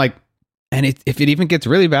 And I'm like, and if it even gets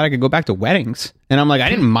really bad, I could go back to weddings. And I'm like, I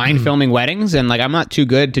didn't mind filming weddings, and like, I'm not too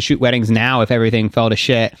good to shoot weddings now if everything fell to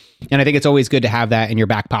shit. And I think it's always good to have that in your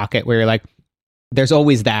back pocket, where you're like, there's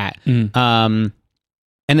always that. And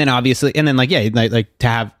then obviously, and then like, yeah, like to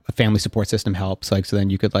have a family support system helps. Like, so then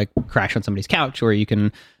you could like crash on somebody's couch, or you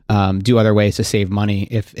can do other ways to save money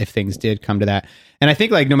if things did come to that. And I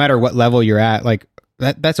think like no matter what level you're at, like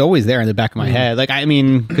that's always there in the back of my head. Like, I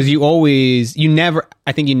mean, because you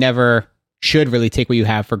never should really take what you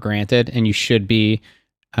have for granted, and you should be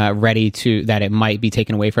ready to that it might be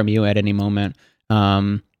taken away from you at any moment.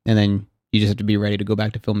 And then you just have to be ready to go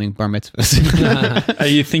back to filming bar mitzvahs. Are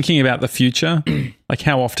you thinking about the future? Like,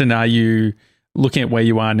 how often are you looking at where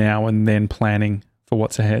you are now and then planning for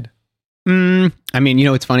what's ahead? I mean,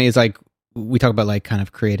 it's funny. It's like we talk about like kind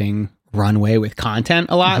of creating runway with content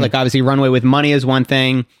a lot. Like obviously runway with money is one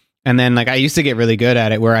thing. And then like I used to get really good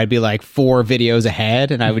at it where I'd be like 4 videos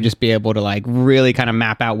ahead and I would just be able to like really kind of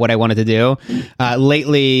map out what I wanted to do.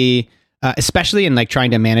 Lately, especially in like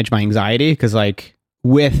trying to manage my anxiety, because like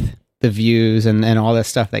with the views and all that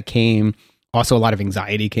stuff that came, also a lot of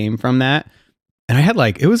anxiety came from that. And I had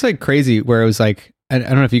like, it was like crazy where it was like, I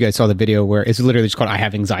don't know if you guys saw the video where it's literally just called I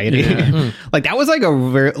Have Anxiety. Like that was like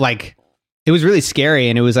it was really scary.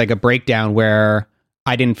 And it was like a breakdown where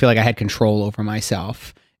I didn't feel like I had control over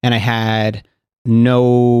myself. And I had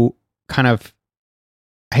no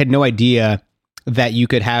idea that you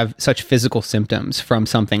could have such physical symptoms from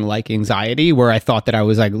something like anxiety, where I thought that I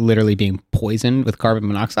was like literally being poisoned with carbon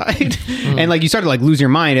monoxide. And like you start to like lose your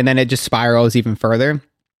mind, and then it just spirals even further.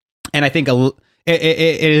 And I think it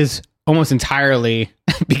is almost entirely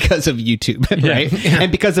because of YouTube, right?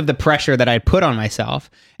 And because of the pressure that I put on myself.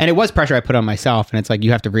 And it was pressure I put on myself. And it's like, you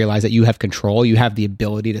have to realize that you have control. You have the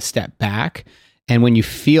ability to step back. And when you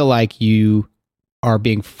feel like you are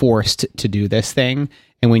being forced to do this thing,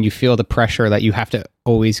 and when you feel the pressure that you have to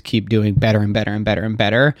always keep doing better and better and better and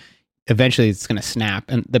better, eventually it's going to snap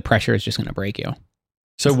and the pressure is just going to break you.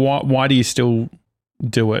 So why do you still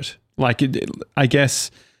do it? Like, I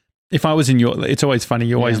guess if I was in it's always funny.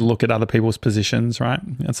 You always look at other people's positions, right?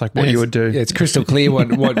 It's like what you would do. It's crystal clear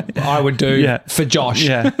what I would do for Josh.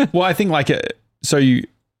 Yeah. Well, I think like, so you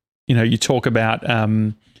talk about,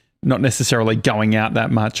 not necessarily going out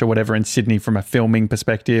that much or whatever in Sydney from a filming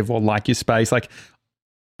perspective, or like your space. Like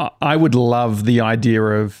I would love the idea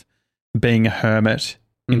of being a hermit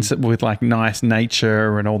with like nice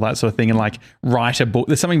nature and all that sort of thing, and like write a book.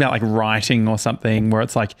 There's something about like writing or something where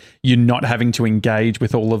it's like you're not having to engage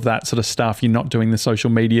with all of that sort of stuff. You're not doing the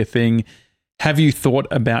social media thing. Have you thought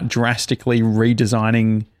about drastically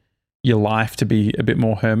redesigning your life to be a bit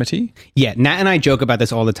more hermity? Yeah, Nat and I joke about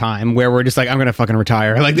this all the time, where we're just like, I'm gonna fucking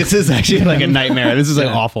retire. Like this is actually like a nightmare. This is like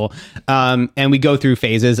awful. And we go through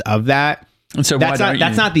phases of that. And so that's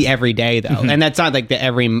not the everyday though, and that's not like the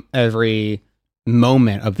every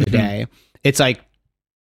moment of the day. It's like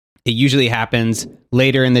it usually happens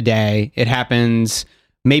later in the day. It happens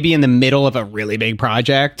maybe in the middle of a really big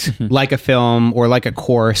project, like a film or like a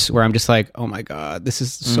course, where I'm just like, oh my god, this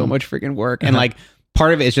is so much freaking work, and like.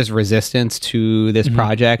 Part of it is just resistance to this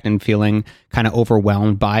project and feeling kind of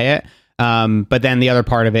overwhelmed by it. But then the other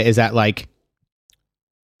part of it is that like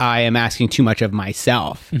I am asking too much of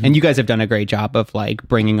myself. And you guys have done a great job of like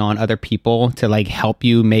bringing on other people to like help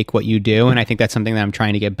you make what you do. And I think that's something that I'm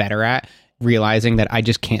trying to get better at, realizing that I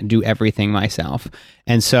just can't do everything myself.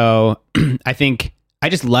 And so I think I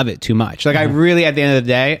just love it too much. Like I really, at the end of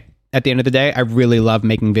the day, I really love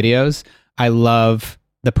making videos. I love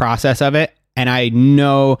the process of it. And I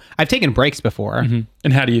know I've taken breaks before. And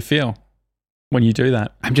how do you feel when you do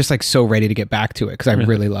that? I'm just like so ready to get back to it because I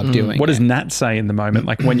really love doing it. What does Nat say in the moment?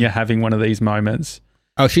 Like when you're having one of these moments?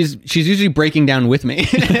 Oh, she's usually breaking down with me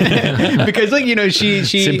because like, she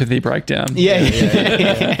sympathy breakdown.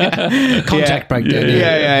 Contact breakdown. You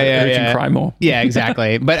can cry more. Yeah,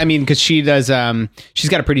 exactly. But I mean, because she does, she's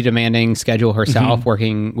got a pretty demanding schedule herself,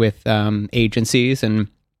 working with agencies, and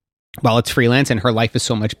while it's freelance, and her life is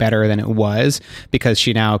so much better than it was because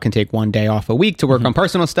she now can take one day off a week to work on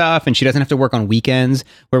personal stuff, and she doesn't have to work on weekends,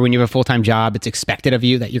 where when you have a full-time job, it's expected of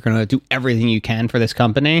you that you're going to do everything you can for this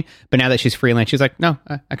company. But now that she's freelance, she's like, no,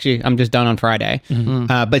 actually, I'm just done on Friday.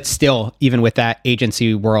 But still, even with that,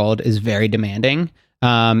 agency world is very demanding.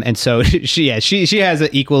 And so she has an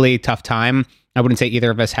equally tough time. I wouldn't say either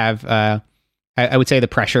of us have... I would say the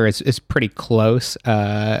pressure is pretty close.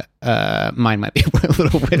 Mine might be a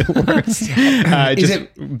little bit worse.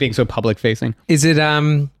 Being so public facing. Is it, I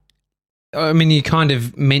mean, you kind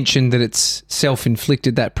of mentioned that it's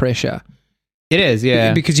self-inflicted, that pressure. It is,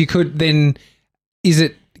 yeah. Because you could then, is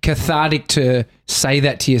it cathartic to say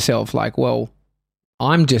that to yourself? Like, well,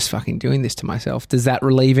 I'm just fucking doing this to myself. Does that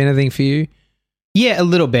relieve anything for you? Yeah, a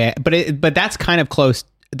little bit. But that's kind of close.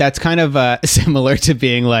 That's kind of similar to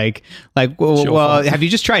being like, well, have you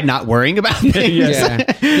just tried not worrying about things?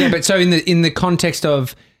 Yeah. But so in the context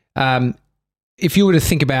of, if you were to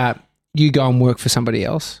think about you go and work for somebody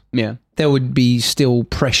else, there would be still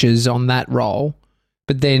pressures on that role.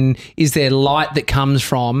 But then, is there light that comes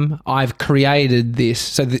from I've created this?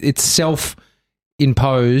 So that it's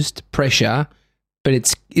self-imposed pressure, but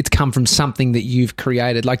it's come from something that you've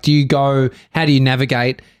created. Like, how do you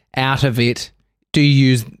navigate out of it? Do you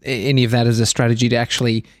use any of that as a strategy to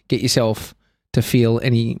actually get yourself to feel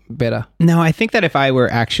any better? No, I think that if I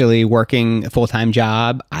were actually working a full-time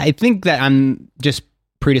job, I think that I'm just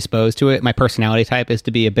predisposed to it. My personality type is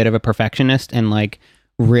to be a bit of a perfectionist and like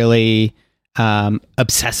really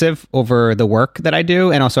obsessive over the work that I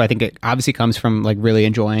do. And also I think it obviously comes from like really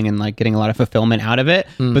enjoying and like getting a lot of fulfillment out of it.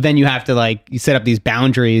 But then you have to like, you set up these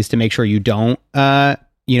boundaries to make sure you don't,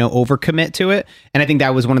 overcommit to it. And I think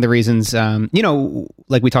that was one of the reasons,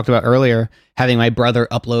 like we talked about earlier, having my brother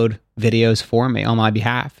upload videos for me on my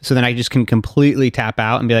behalf. So then I just can completely tap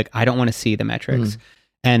out and be like, I don't want to see the metrics.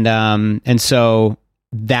 And so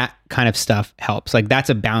that kind of stuff helps. Like that's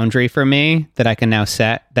a boundary for me that I can now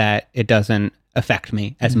set that it doesn't affect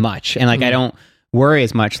me as much. And like, I don't worry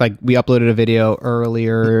as much. Like we uploaded a video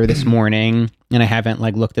earlier this morning and I haven't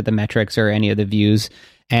like looked at the metrics or any of the views,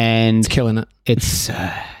 and It's killing it. it's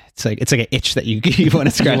like an itch that you want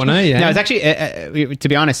to scratch. wanna, yeah. No, it's actually, to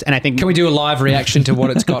be honest, and I think Can we do a live reaction to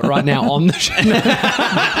what it's got right now on the show?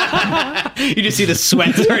 you just see the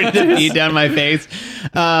sweat starting to bead down my face.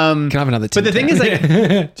 Can I have another Tim But the thing is, like,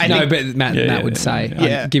 I no, think- but Matt would say,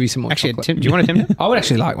 yeah. I'd give you some more Actually, chocolate. Tim, do you want a Tim Tam? I would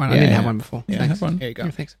actually like one. I didn't have one before. Yeah, Thanks. have one. There you go.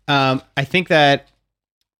 Yeah, thanks. I think that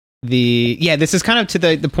this is kind of to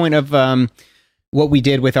the point of what we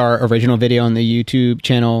did with our original video on the YouTube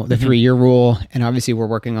channel, the 3-year rule. And obviously we're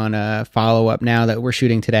working on a follow-up now that we're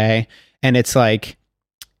shooting today. And it's like,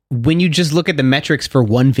 when you just look at the metrics for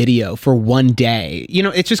one video for one day,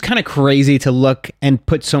 it's just kind of crazy to look and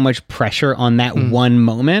put so much pressure on that one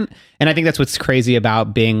moment. And I think that's what's crazy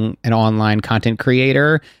about being an online content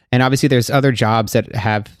creator. And obviously there's other jobs that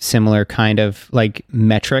have similar kind of like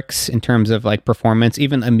metrics in terms of like performance.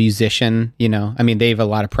 Even a musician, they have a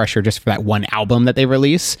lot of pressure just for that one album that they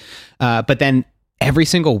release. But then every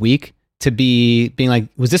single week, to being like,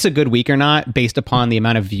 was this a good week or not based upon the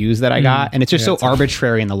amount of views that I got? And it's just so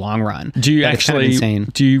arbitrary in the long run. Do you that it's kind of actually,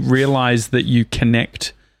 insane. do you realize that you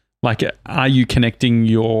connect, like, are you connecting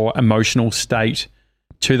your emotional state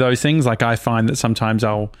to those things? Like I find that sometimes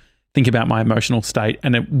I'll think about my emotional state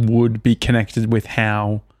and it would be connected with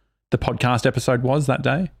how the podcast episode was that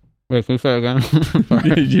day. Wait, can you say again?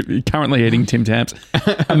 You're currently eating Tim Tams.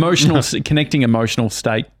 Connecting emotional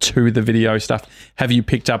state to the video stuff. Have you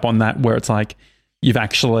picked up on that where it's like you've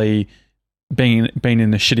actually been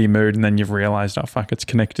in a shitty mood and then you've realized, oh fuck, it's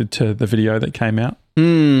connected to the video that came out?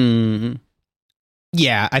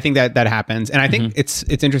 Yeah, I think that happens. And I think it's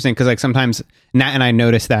interesting because like sometimes Nat and I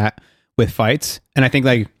notice that with fights. And I think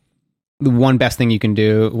like one of the best things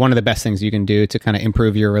you can do to kind of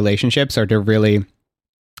improve your relationships are to really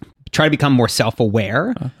try to become more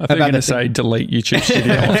self-aware. I thought you were going to say delete YouTube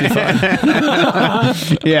Studio off your phone.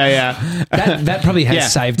 Yeah. That probably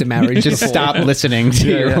has saved a marriage. Just before. stop listening to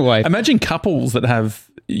your wife. Imagine couples that have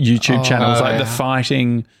YouTube channels, like the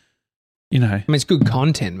fighting, I mean, it's good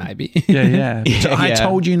content, maybe. Yeah. I Yeah.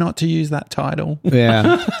 told you not to use that title.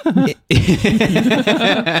 Yeah.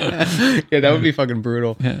 Yeah, that would be fucking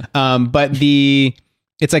brutal. Yeah. But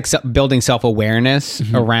it's like building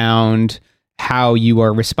self-awareness around how you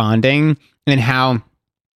are responding and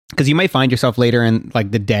because you might find yourself later in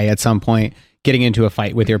like the day at some point getting into a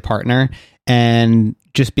fight with your partner and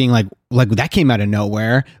just being like that came out of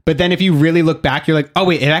nowhere. But then if you really look back, you're like, oh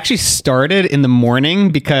wait, it actually started in the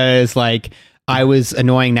morning because like I was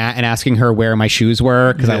annoying Nat and asking her where my shoes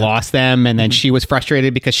were because I lost them. And then she was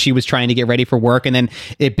frustrated because she was trying to get ready for work. And then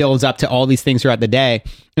it builds up to all these things throughout the day.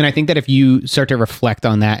 And I think that if you start to reflect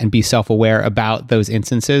on that and be self-aware about those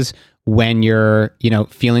instances when you're,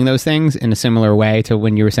 feeling those things in a similar way to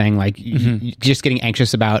when you were saying like just getting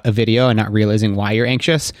anxious about a video and not realizing why you're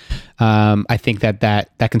anxious. I think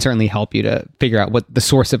that can certainly help you to figure out what the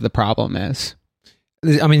source of the problem is.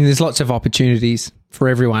 I mean, there's lots of opportunities for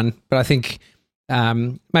everyone, but I think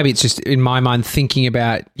maybe it's just in my mind thinking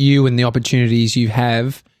about you and the opportunities you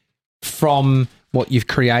have from what you've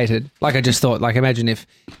created. Like I just thought, like imagine if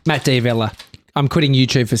Matt D'Avella, I'm quitting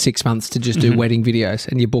YouTube for 6 months to just do wedding videos,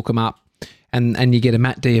 and you book them up and you get a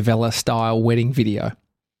Matt D'Avella style wedding video.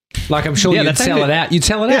 Like I'm sure you'd sell it out. You'd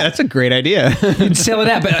sell it out. Yeah, that's a great idea. You'd sell it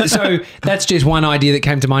out. But so that's just one idea that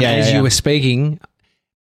came to mind as you were speaking.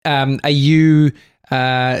 Are you do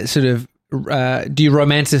you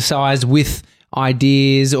romanticize with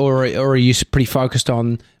ideas or are you pretty focused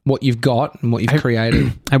on what you've got and what you've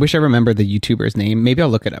created? I wish I remembered the YouTuber's name. Maybe I'll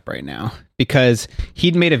look it up right now because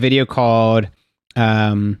he'd made a video called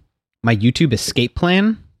My YouTube Escape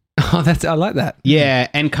Plan. Oh, I like that. Yeah,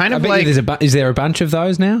 and kind I of bet like you is there a bunch of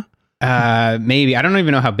those now? maybe I don't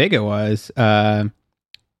even know how big it was.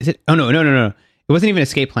 Is it? Oh no! It wasn't even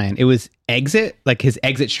Escape Plan. It was Exit, like his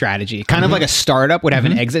exit strategy. Kind of like a startup would have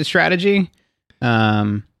an exit strategy.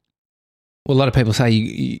 Well, a lot of people say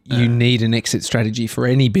you need an exit strategy for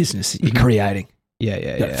any business that you're creating.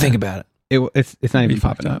 Yeah. Think about it. It's not even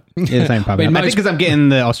popping up. It's not even popping I mean, up. I think because I'm getting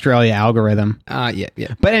the Australia algorithm. Yeah.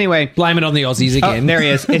 But anyway, Blame it on the Aussies oh, again. there he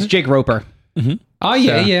is. It's Jake Roper. Oh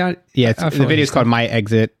yeah, So- yeah. Yeah, I the follow video his is called My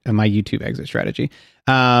YouTube Exit Strategy.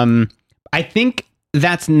 I think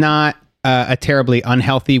that's not a terribly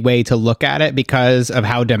unhealthy way to look at it because of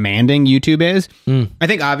how demanding YouTube is. I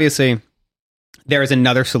think obviously there is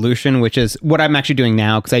another solution, which is what I'm actually doing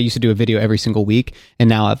now, because I used to do a video every single week, and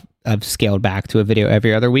now I've scaled back to a video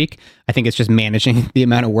every other week. I think it's just managing the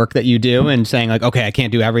amount of work that you do and saying like, okay, I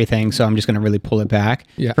can't do everything, so I'm just going to really pull it back.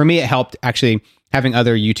 Yeah. For me, it helped actually having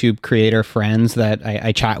other YouTube creator friends that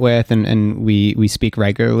I chat with and we speak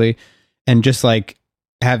regularly, and just like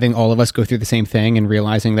having all of us go through the same thing and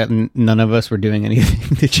realizing that none of us were doing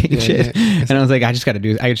anything to change it. And I was like, I just got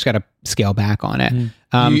to scale back on it.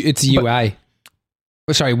 It's UA.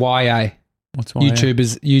 Sorry, YA. What's why?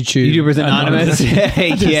 YouTubers Anonymous.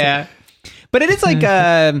 Yeah. But it is like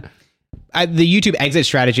the YouTube exit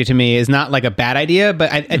strategy to me is not like a bad idea,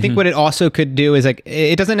 but I think what it also could do is like,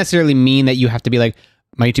 it doesn't necessarily mean that you have to be like,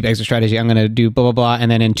 my YouTube exit strategy, I'm going to do blah, blah, blah.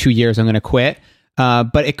 And then in 2 years, I'm going to quit.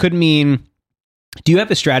 But it could mean, do you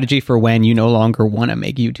have a strategy for when you no longer want to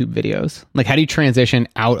make YouTube videos? Like, how do you transition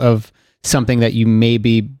out of something that you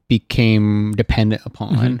maybe became dependent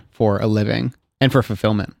upon for a living and for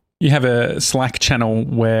fulfillment? You have a Slack channel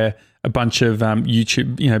where a bunch of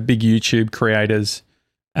YouTube, big YouTube creators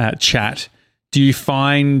chat. Do you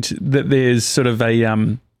find that there's sort of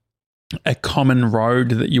a common road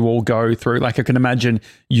that you all go through? Like, I can imagine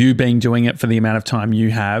you doing it for the amount of time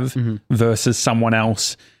you have versus someone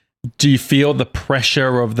else. Do you feel the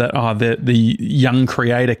pressure of the young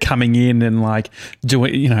creator coming in and like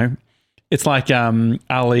doing, it's like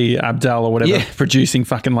Ali Abdaal or whatever producing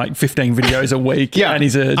fucking like 15 videos a week, and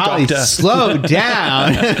he's a Ali, doctor. slow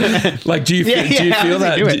down. Like, do you feel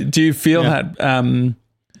that? Do you feel that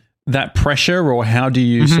that pressure, or how do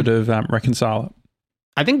you sort of reconcile it?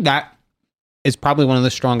 I think that is probably one of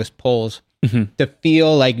the strongest pulls, to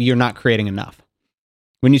feel like you're not creating enough.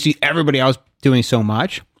 When you see everybody else doing so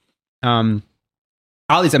much,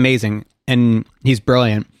 Ali's amazing and he's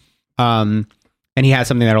brilliant. And he has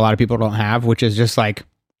something that a lot of people don't have, which is just like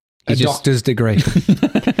A doctor's degree.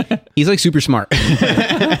 he's like super smart.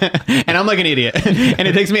 And I'm like an idiot. And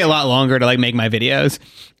it takes me a lot longer to like make my videos.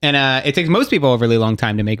 And it takes most people a really long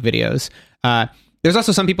time to make videos. There's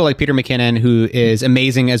also some people like Peter McKinnon who is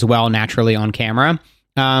amazing as well naturally on camera.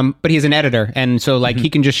 But he's an editor. And so like he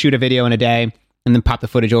can just shoot a video in a day and then pop the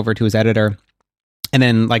footage over to his editor. And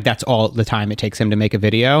then like that's all the time it takes him to make a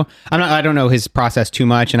video. I don't know his process too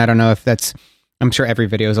much, and I don't know if that's, I'm sure every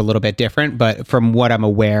video is a little bit different, but from what I'm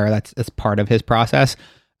aware, that's part of his process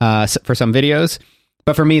for some videos.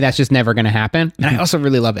 But for me, that's just never going to happen. And I also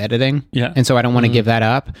really love editing. Yeah. And so I don't want to give that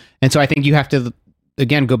up. And so I think you have to,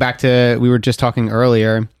 again, go back to, we were just talking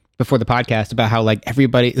earlier before the podcast about how like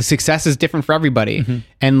the success is different for everybody.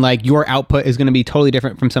 And like your output is going to be totally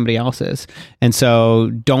different from somebody else's. And so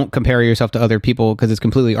don't compare yourself to other people because it's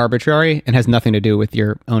completely arbitrary and has nothing to do with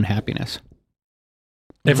your own happiness.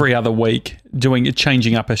 Every other week,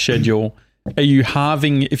 changing up a schedule. Are you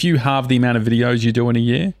halving, if you halve the amount of videos you do in a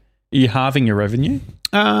year, are you halving your revenue?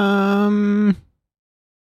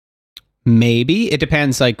 Maybe. It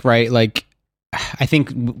depends, like, right? Like, I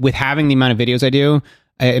think with having the amount of videos I do,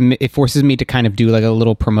 it forces me to kind of do like a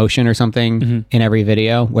little promotion or something in every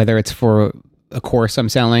video, whether it's for a course I'm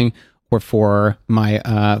selling or for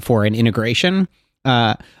my for an integration.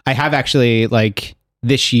 I have actually, like,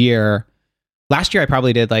 this year, last year I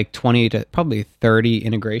probably did like 20 to probably 30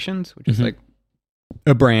 integrations, which is like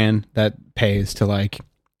a brand that pays to like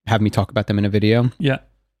have me talk about them in a video. Yeah.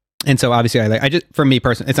 And so obviously I just, for me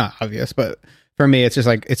personally, it's not obvious, but for me, it's just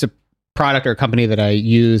like, it's a product or a company that I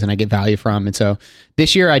use and I get value from. And so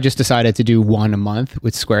this year I just decided to do one a month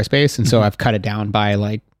with Squarespace. And so I've cut it down by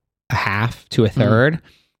like a half to a third.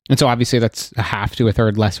 And so obviously that's a half to a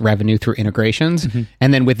third less revenue through integrations.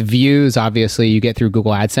 And then with views, obviously you get through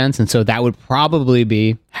Google AdSense. And so that would probably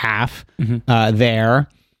be half there.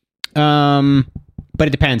 But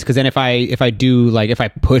it depends, because then if I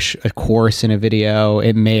push a course in a video,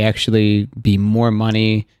 it may actually be more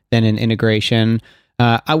money than an integration.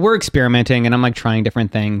 We're experimenting and I'm like trying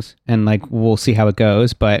different things and like we'll see how it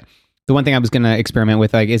goes. But the one thing I was going to experiment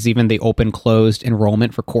with like is even the open closed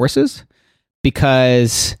enrollment for courses,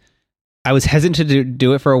 because I was hesitant to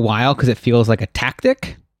do it for a while because it feels like a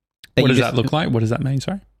tactic. What does that look like? What does that mean?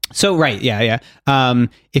 Sorry. So, right. Yeah.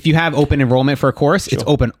 If you have open enrollment for a course, it's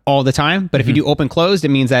open all the time. But if you do open closed, it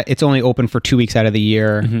means that it's only open for 2 weeks out of the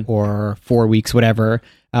year or 4 weeks, whatever.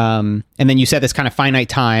 And then you set this kind of finite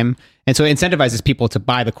time. And so it incentivizes people to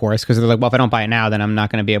buy the course because they're like, well, if I don't buy it now, then I'm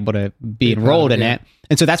not going to be able to be enrolled in it.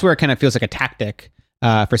 And so that's where it kind of feels like a tactic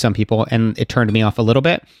for some people. And it turned me off a little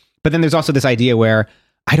bit. But then there's also this idea where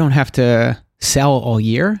I don't have to sell all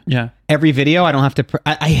year. Yeah. Every video, I don't have to.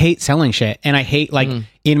 I hate selling shit, and I hate like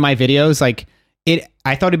in my videos, like it.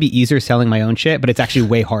 I thought it'd be easier selling my own shit, but it's actually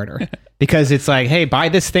way harder because it's like, hey, buy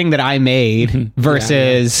this thing that I made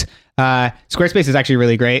versus. Squarespace is actually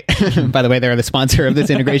really great. By the way, they're the sponsor of this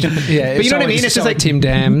integration. Yeah, but you know what I mean? It's just like Tim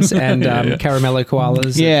Dams and Caramello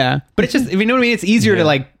Koalas. Yeah, but it's just, if you know what I mean, it's easier to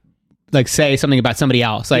like say something about somebody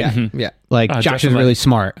else. Like, like Josh definitely. is really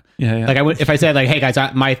smart. Yeah. Like if I said like, hey guys,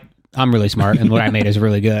 I'm really smart and what I made is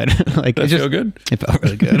really good. Like Does it feel good? It felt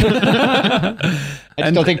really good. I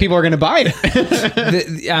just don't think people are going to buy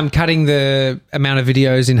it. Cutting the amount of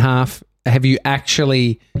videos in half. Have you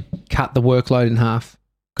actually cut the workload in half?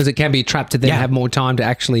 Because it can be a trap to then have more time to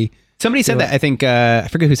actually. Somebody said that, I think, I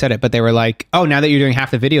forget who said it, but they were like, oh, now that you're doing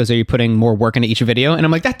half the videos, are you putting more work into each video? And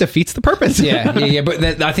I'm like, that defeats the purpose. Yeah.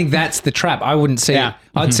 But I think that's the trap. I wouldn't see it.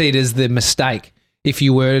 I'd see it as the mistake if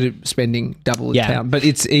you were spending double the time. But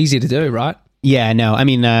it's easy to do, right? Yeah, no. I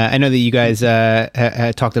mean, I know that you guys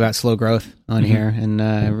talked about slow growth on here, and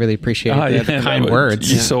I really appreciate the kind words.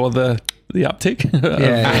 You saw the uptick?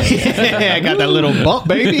 I got that little bump,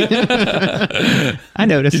 baby. I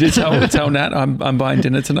noticed. Did you tell Nat I'm buying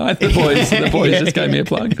dinner tonight? The boys just gave me a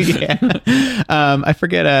plug. I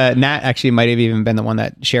forget. Nat actually might have even been the one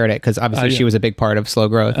that shared it because obviously she was a big part of slow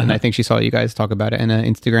growth, and I think she saw you guys talk about it in an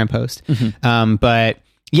Instagram post. But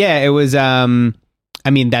yeah, it was. I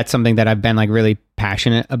mean, that's something that I've been like really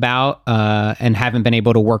passionate about and haven't been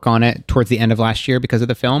able to work on it towards the end of last year because of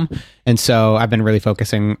the film. And so I've been really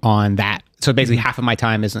focusing on that. So basically half of my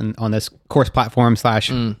time is on this course platform /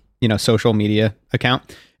 social media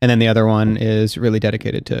account. And then the other one is really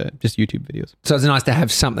dedicated to just YouTube videos. So it's nice to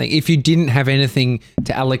have something. If you didn't have anything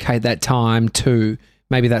to allocate that time to,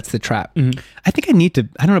 maybe that's the trap. I think I need to,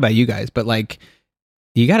 I don't know about you guys, but like,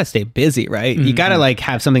 you got to stay busy, right? You got to like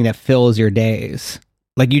have something that fills your days.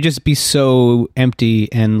 Like you just be so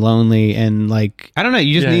empty and lonely and like, I don't know.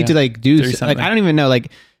 You just need to like do something. Like, I don't even know,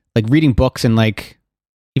 like reading books and like,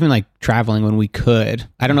 even like traveling when we could.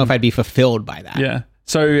 I don't know if I'd be fulfilled by that. Yeah.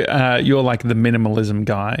 So you're like the minimalism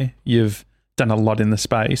guy. You've done a lot in the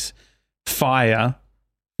space. FIRE,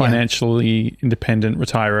 financially independent,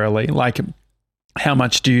 retire early. Like how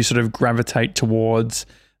much do you sort of gravitate towards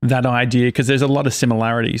that idea? Because there's a lot of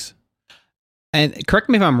similarities. And correct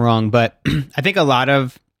me if I'm wrong, but I think a lot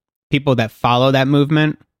of people that follow that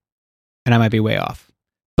movement, and I might be way off,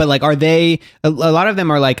 but like, are they, a lot of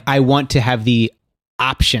them are like, I want to have the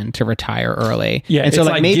option to retire early. Yeah. And so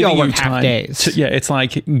like maybe I'll work half days. It's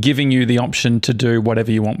like giving you the option to do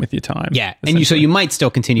whatever you want with your time. Yeah. And so you might still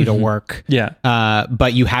continue to work.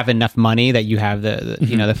 But you have enough money that you have the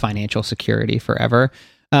the financial security forever.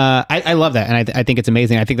 I love that. And I think it's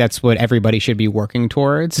amazing. I think that's what everybody should be working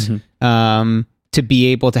towards, to be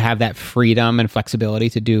able to have that freedom and flexibility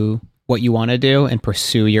to do what you want to do and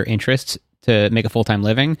pursue your interests to make a full-time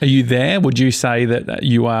living. Are you there? Would you say that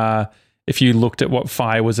you are, if you looked at what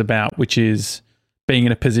FIRE was about, which is being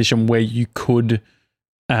in a position where you could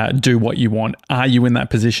do what you want, are you in that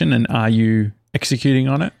position and are you executing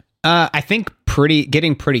on it? I think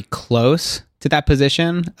getting pretty close to that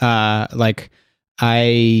position. I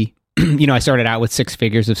started out with 6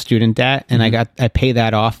 figures of student debt and I paid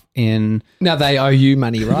that off in. Now they owe you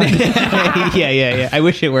money, right? Yeah. I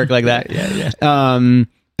wish it worked like that.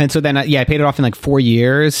 And so then, I paid it off in like 4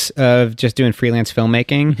 years of just doing freelance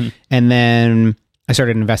filmmaking. And then I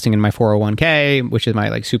started investing in my 401k, which is my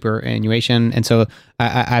like superannuation. And so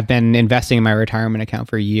I've been investing in my retirement account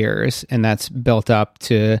for years. And that's built up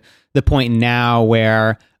to the point now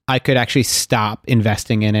where I could actually stop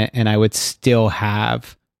investing in it and I would still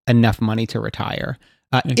have enough money to retire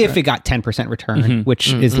if it got 10% return,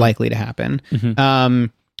 which is likely to happen.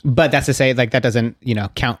 But that's to say, like, that doesn't,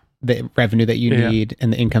 count the revenue that you need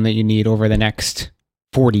and the income that you need over the next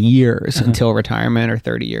 40 years until retirement or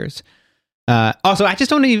 30 years. Also, I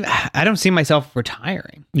don't see myself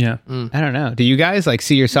retiring. Yeah. I don't know. Do you guys like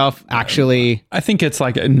see yourself actually? I think it's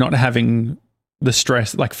like not having the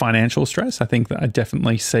stress, like financial stress. I think that I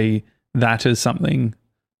definitely see that as something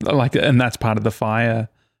like, and that's part of the FIRE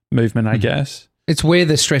movement, I guess. It's where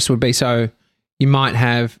the stress would be. So you might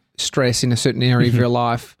have stress in a certain area of your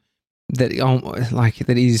life that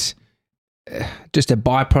is just a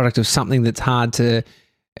byproduct of something that's hard to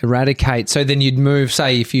eradicate. So then you'd move,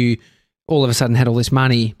 say, if you all of a sudden had all this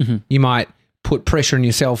money, you might put pressure on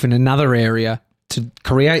yourself in another area to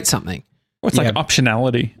create something. Well, it's like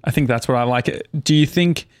optionality. I think that's what I like. Do you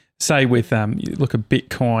think, say with you look at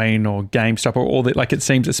Bitcoin or GameStop or all that, like it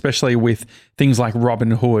seems, especially with things like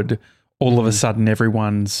Robinhood, all of a sudden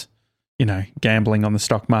everyone's, gambling on the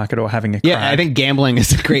stock market or having a crack. Yeah, I think gambling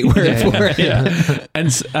is a great word for it. Yeah.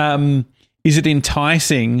 And is it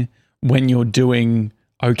enticing when you're doing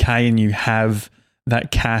okay and you have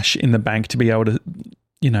that cash in the bank to be able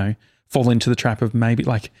to, fall into the trap of maybe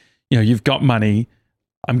like, you've got money,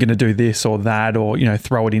 I'm going to do this or that, or,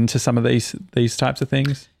 throw it into some of these types of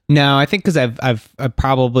things? No, I think because I've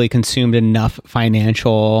probably consumed enough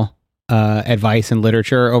financial advice and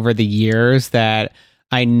literature over the years that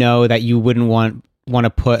I know that you wouldn't want to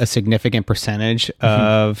put a significant percentage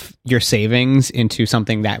of your savings into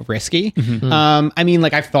something that risky. I mean,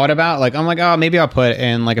 like I've thought about like, I'm like, oh, maybe I'll put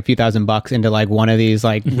in like a few $1,000 into like one of these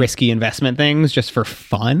like risky investment things just for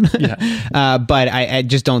fun. But I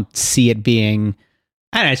just don't see it being,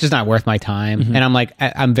 I don't know, it's just not worth my time. And I'm like,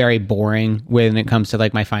 I'm very boring when it comes to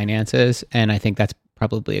like my finances. And I think that's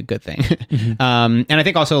probably a good thing. And I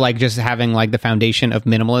think also like just having like the foundation of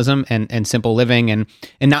minimalism and simple living and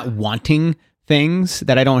not wanting things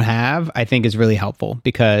that I don't have, I think is really helpful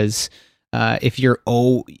because if you're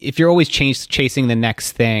always chasing the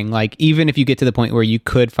next thing, like even if you get to the point where you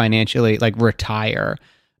could financially like retire,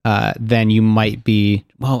 then you might be,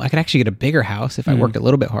 well, I could actually get a bigger house if I worked a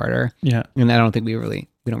little bit harder. Yeah. And I don't think we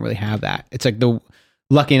don't really have that. It's like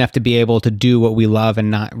lucky enough to be able to do what we love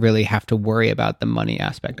and not really have to worry about the money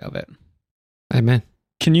aspect of it. Amen.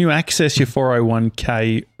 Can you access your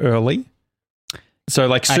 401k early? So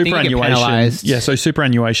like superannuation, so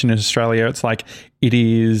superannuation in Australia, it's like it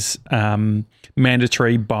is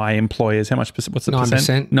mandatory by employers. How much? What's the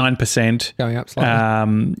 9%. 9%. Going up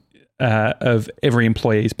slightly. Of every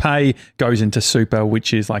employee's pay goes into super,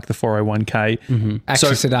 which is like the 401k.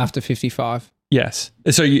 Access it after 55. Yes.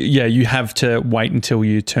 So you have to wait until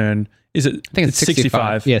you turn. Is it? I think it's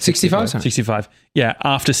 65. Yeah, 65. Sorry. 65. Yeah,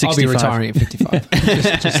 after 65. I'll be retiring at 55.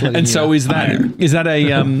 just and so know. is that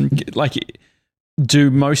a like?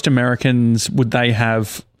 Do most Americans, would they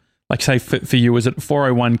have, like say for you, is it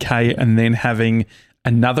 401k and then having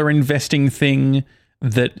another investing thing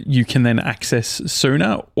that you can then access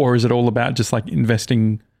sooner, or is it all about just like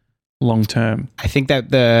investing long term? I think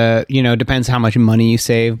that depends how much money you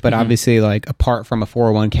save, but obviously like apart from a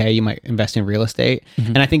 401k, you might invest in real estate.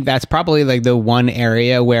 And I think that's probably like the one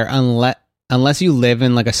area where unless you live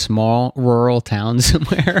in like a small rural town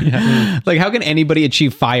somewhere, like how can anybody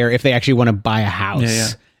achieve FIRE if they actually want to buy a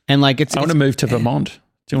house? And like I want to move to Vermont.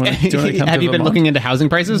 Do you want to come have you been looking into housing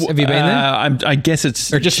prices? Have you been there? I guess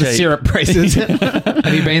it's or just cheap. the syrup prices.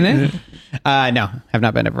 Have you been there? No, have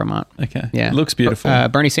not been to Vermont. Okay. Yeah. It looks beautiful.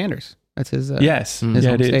 Bernie Sanders. That's his yes. his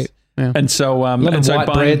home it is. state. Yeah. And so a lot of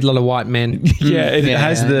white bread, a lot of white men.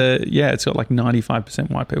 Has it's got like 95%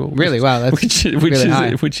 white people. Really? Wow, that's really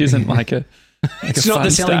high. Which isn't like a it's not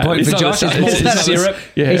the selling point for Josh. It's more the syrup.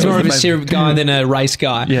 He's more of a syrup guy than a race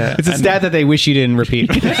guy. Yeah, it's a stat that they wish you didn't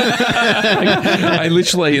repeat. I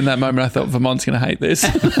literally, in that moment, I thought Vermont's going to hate this.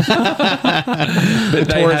 The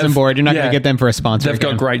tourism board, you're not going to get them for a sponsor. They've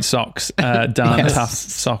got great socks. Tough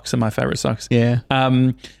socks are my favorite socks. Yeah.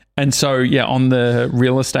 And so, on the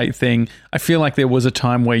real estate thing, I feel like there was a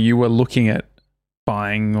time where you were looking at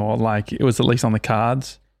buying, or like it was at least on the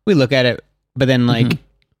cards. We look at it, but then like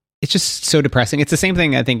it's just so depressing. It's the same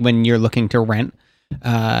thing, I think, when you're looking to rent.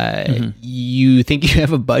 You think you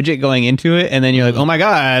have a budget going into it, and then you're like, oh my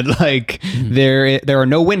God, like there are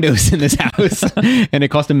no windows in this house and it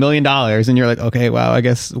cost $1 million. And you're like, okay, wow, I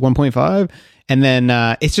guess 1.5. And then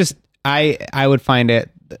it's just, I would find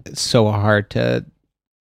it so hard to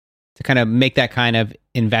kind of make that kind of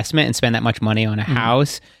investment and spend that much money on a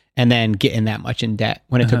house and then get in that much in debt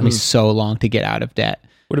when it took me so long to get out of debt.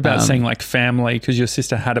 What about seeing like family, because your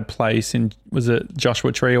sister had a place in, was it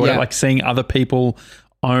Joshua Tree or whatever, like seeing other people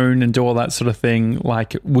own and do all that sort of thing?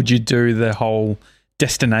 Like, would you do the whole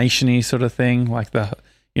destination-y sort of thing? Like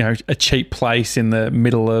a cheap place in the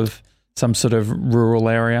middle of some sort of rural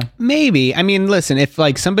area? Maybe. I mean, listen, if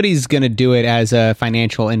like somebody's going to do it as a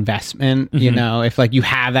financial investment, if like you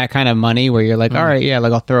have that kind of money where you're like, all right,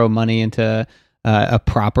 like I'll throw money into a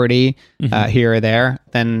property here or there,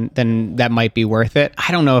 then that might be worth it.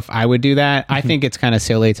 I don't know if I would do that. I think it's kind of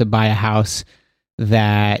silly to buy a house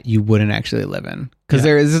that you wouldn't actually live in, because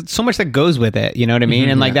there is so much that goes with it. You know what I mean?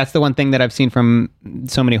 And like that's the one thing that I've seen from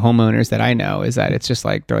so many homeowners that I know is that it's just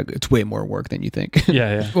like they're like, it's way more work than you think.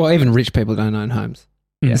 Well, even rich people don't own homes.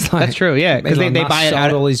 Like, that's true. Yeah, because they buy it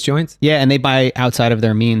out all these joints. Yeah, and they buy outside of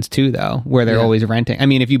their means too, though, where they're always renting. I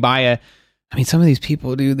mean, if you buy some of these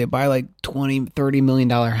people, dude, they buy like $20-30 million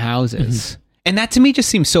houses. And that to me just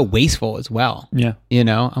seems so wasteful as well. Yeah.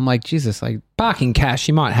 I'm like, Jesus, like parking cash,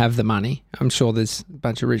 you might have the money. I'm sure there's a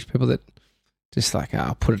bunch of rich people that Just like,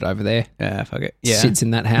 I'll put it over there. Fuck it. Yeah. Sits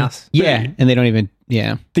in that house. Yeah. And they don't even,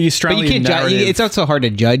 yeah. The But Australian you can't judge. narrative. It's also hard to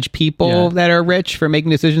judge people Yeah. that are rich for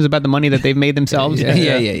making decisions about the money that they've made themselves.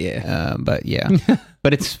 Yeah. But yeah.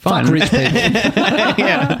 But it's fun. Fuck rich people.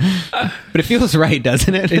 Yeah. But it feels right,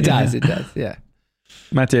 doesn't it? It does. Yeah.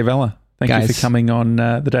 Matt D'Avella, thank you Guys. for coming on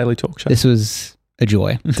the Daily Talk Show. This was a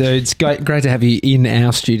joy. Dude, it's great to have you in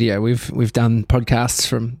our studio. We've done podcasts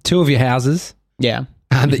from 2 of your houses Yeah.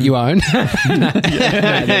 that you own.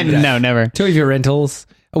 No, never. 2 of your rentals.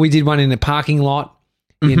 We did one in a parking lot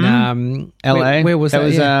in LA. Where was that? That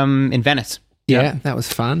was yeah. in Venice. Yeah, that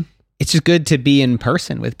was fun. It's just good to be in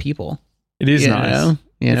person with people. It is You nice. know?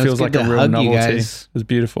 You know, It feels it's good like a to real hug you novelty. It guys. was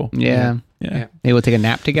beautiful. Yeah. Yeah. Maybe we'll take a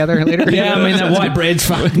nap together later. Yeah, I mean that white bread's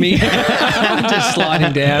fucked me. Just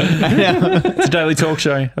sliding down. It's a Daily Talk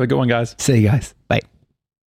Show. Have a good one, guys. See you guys. Bye.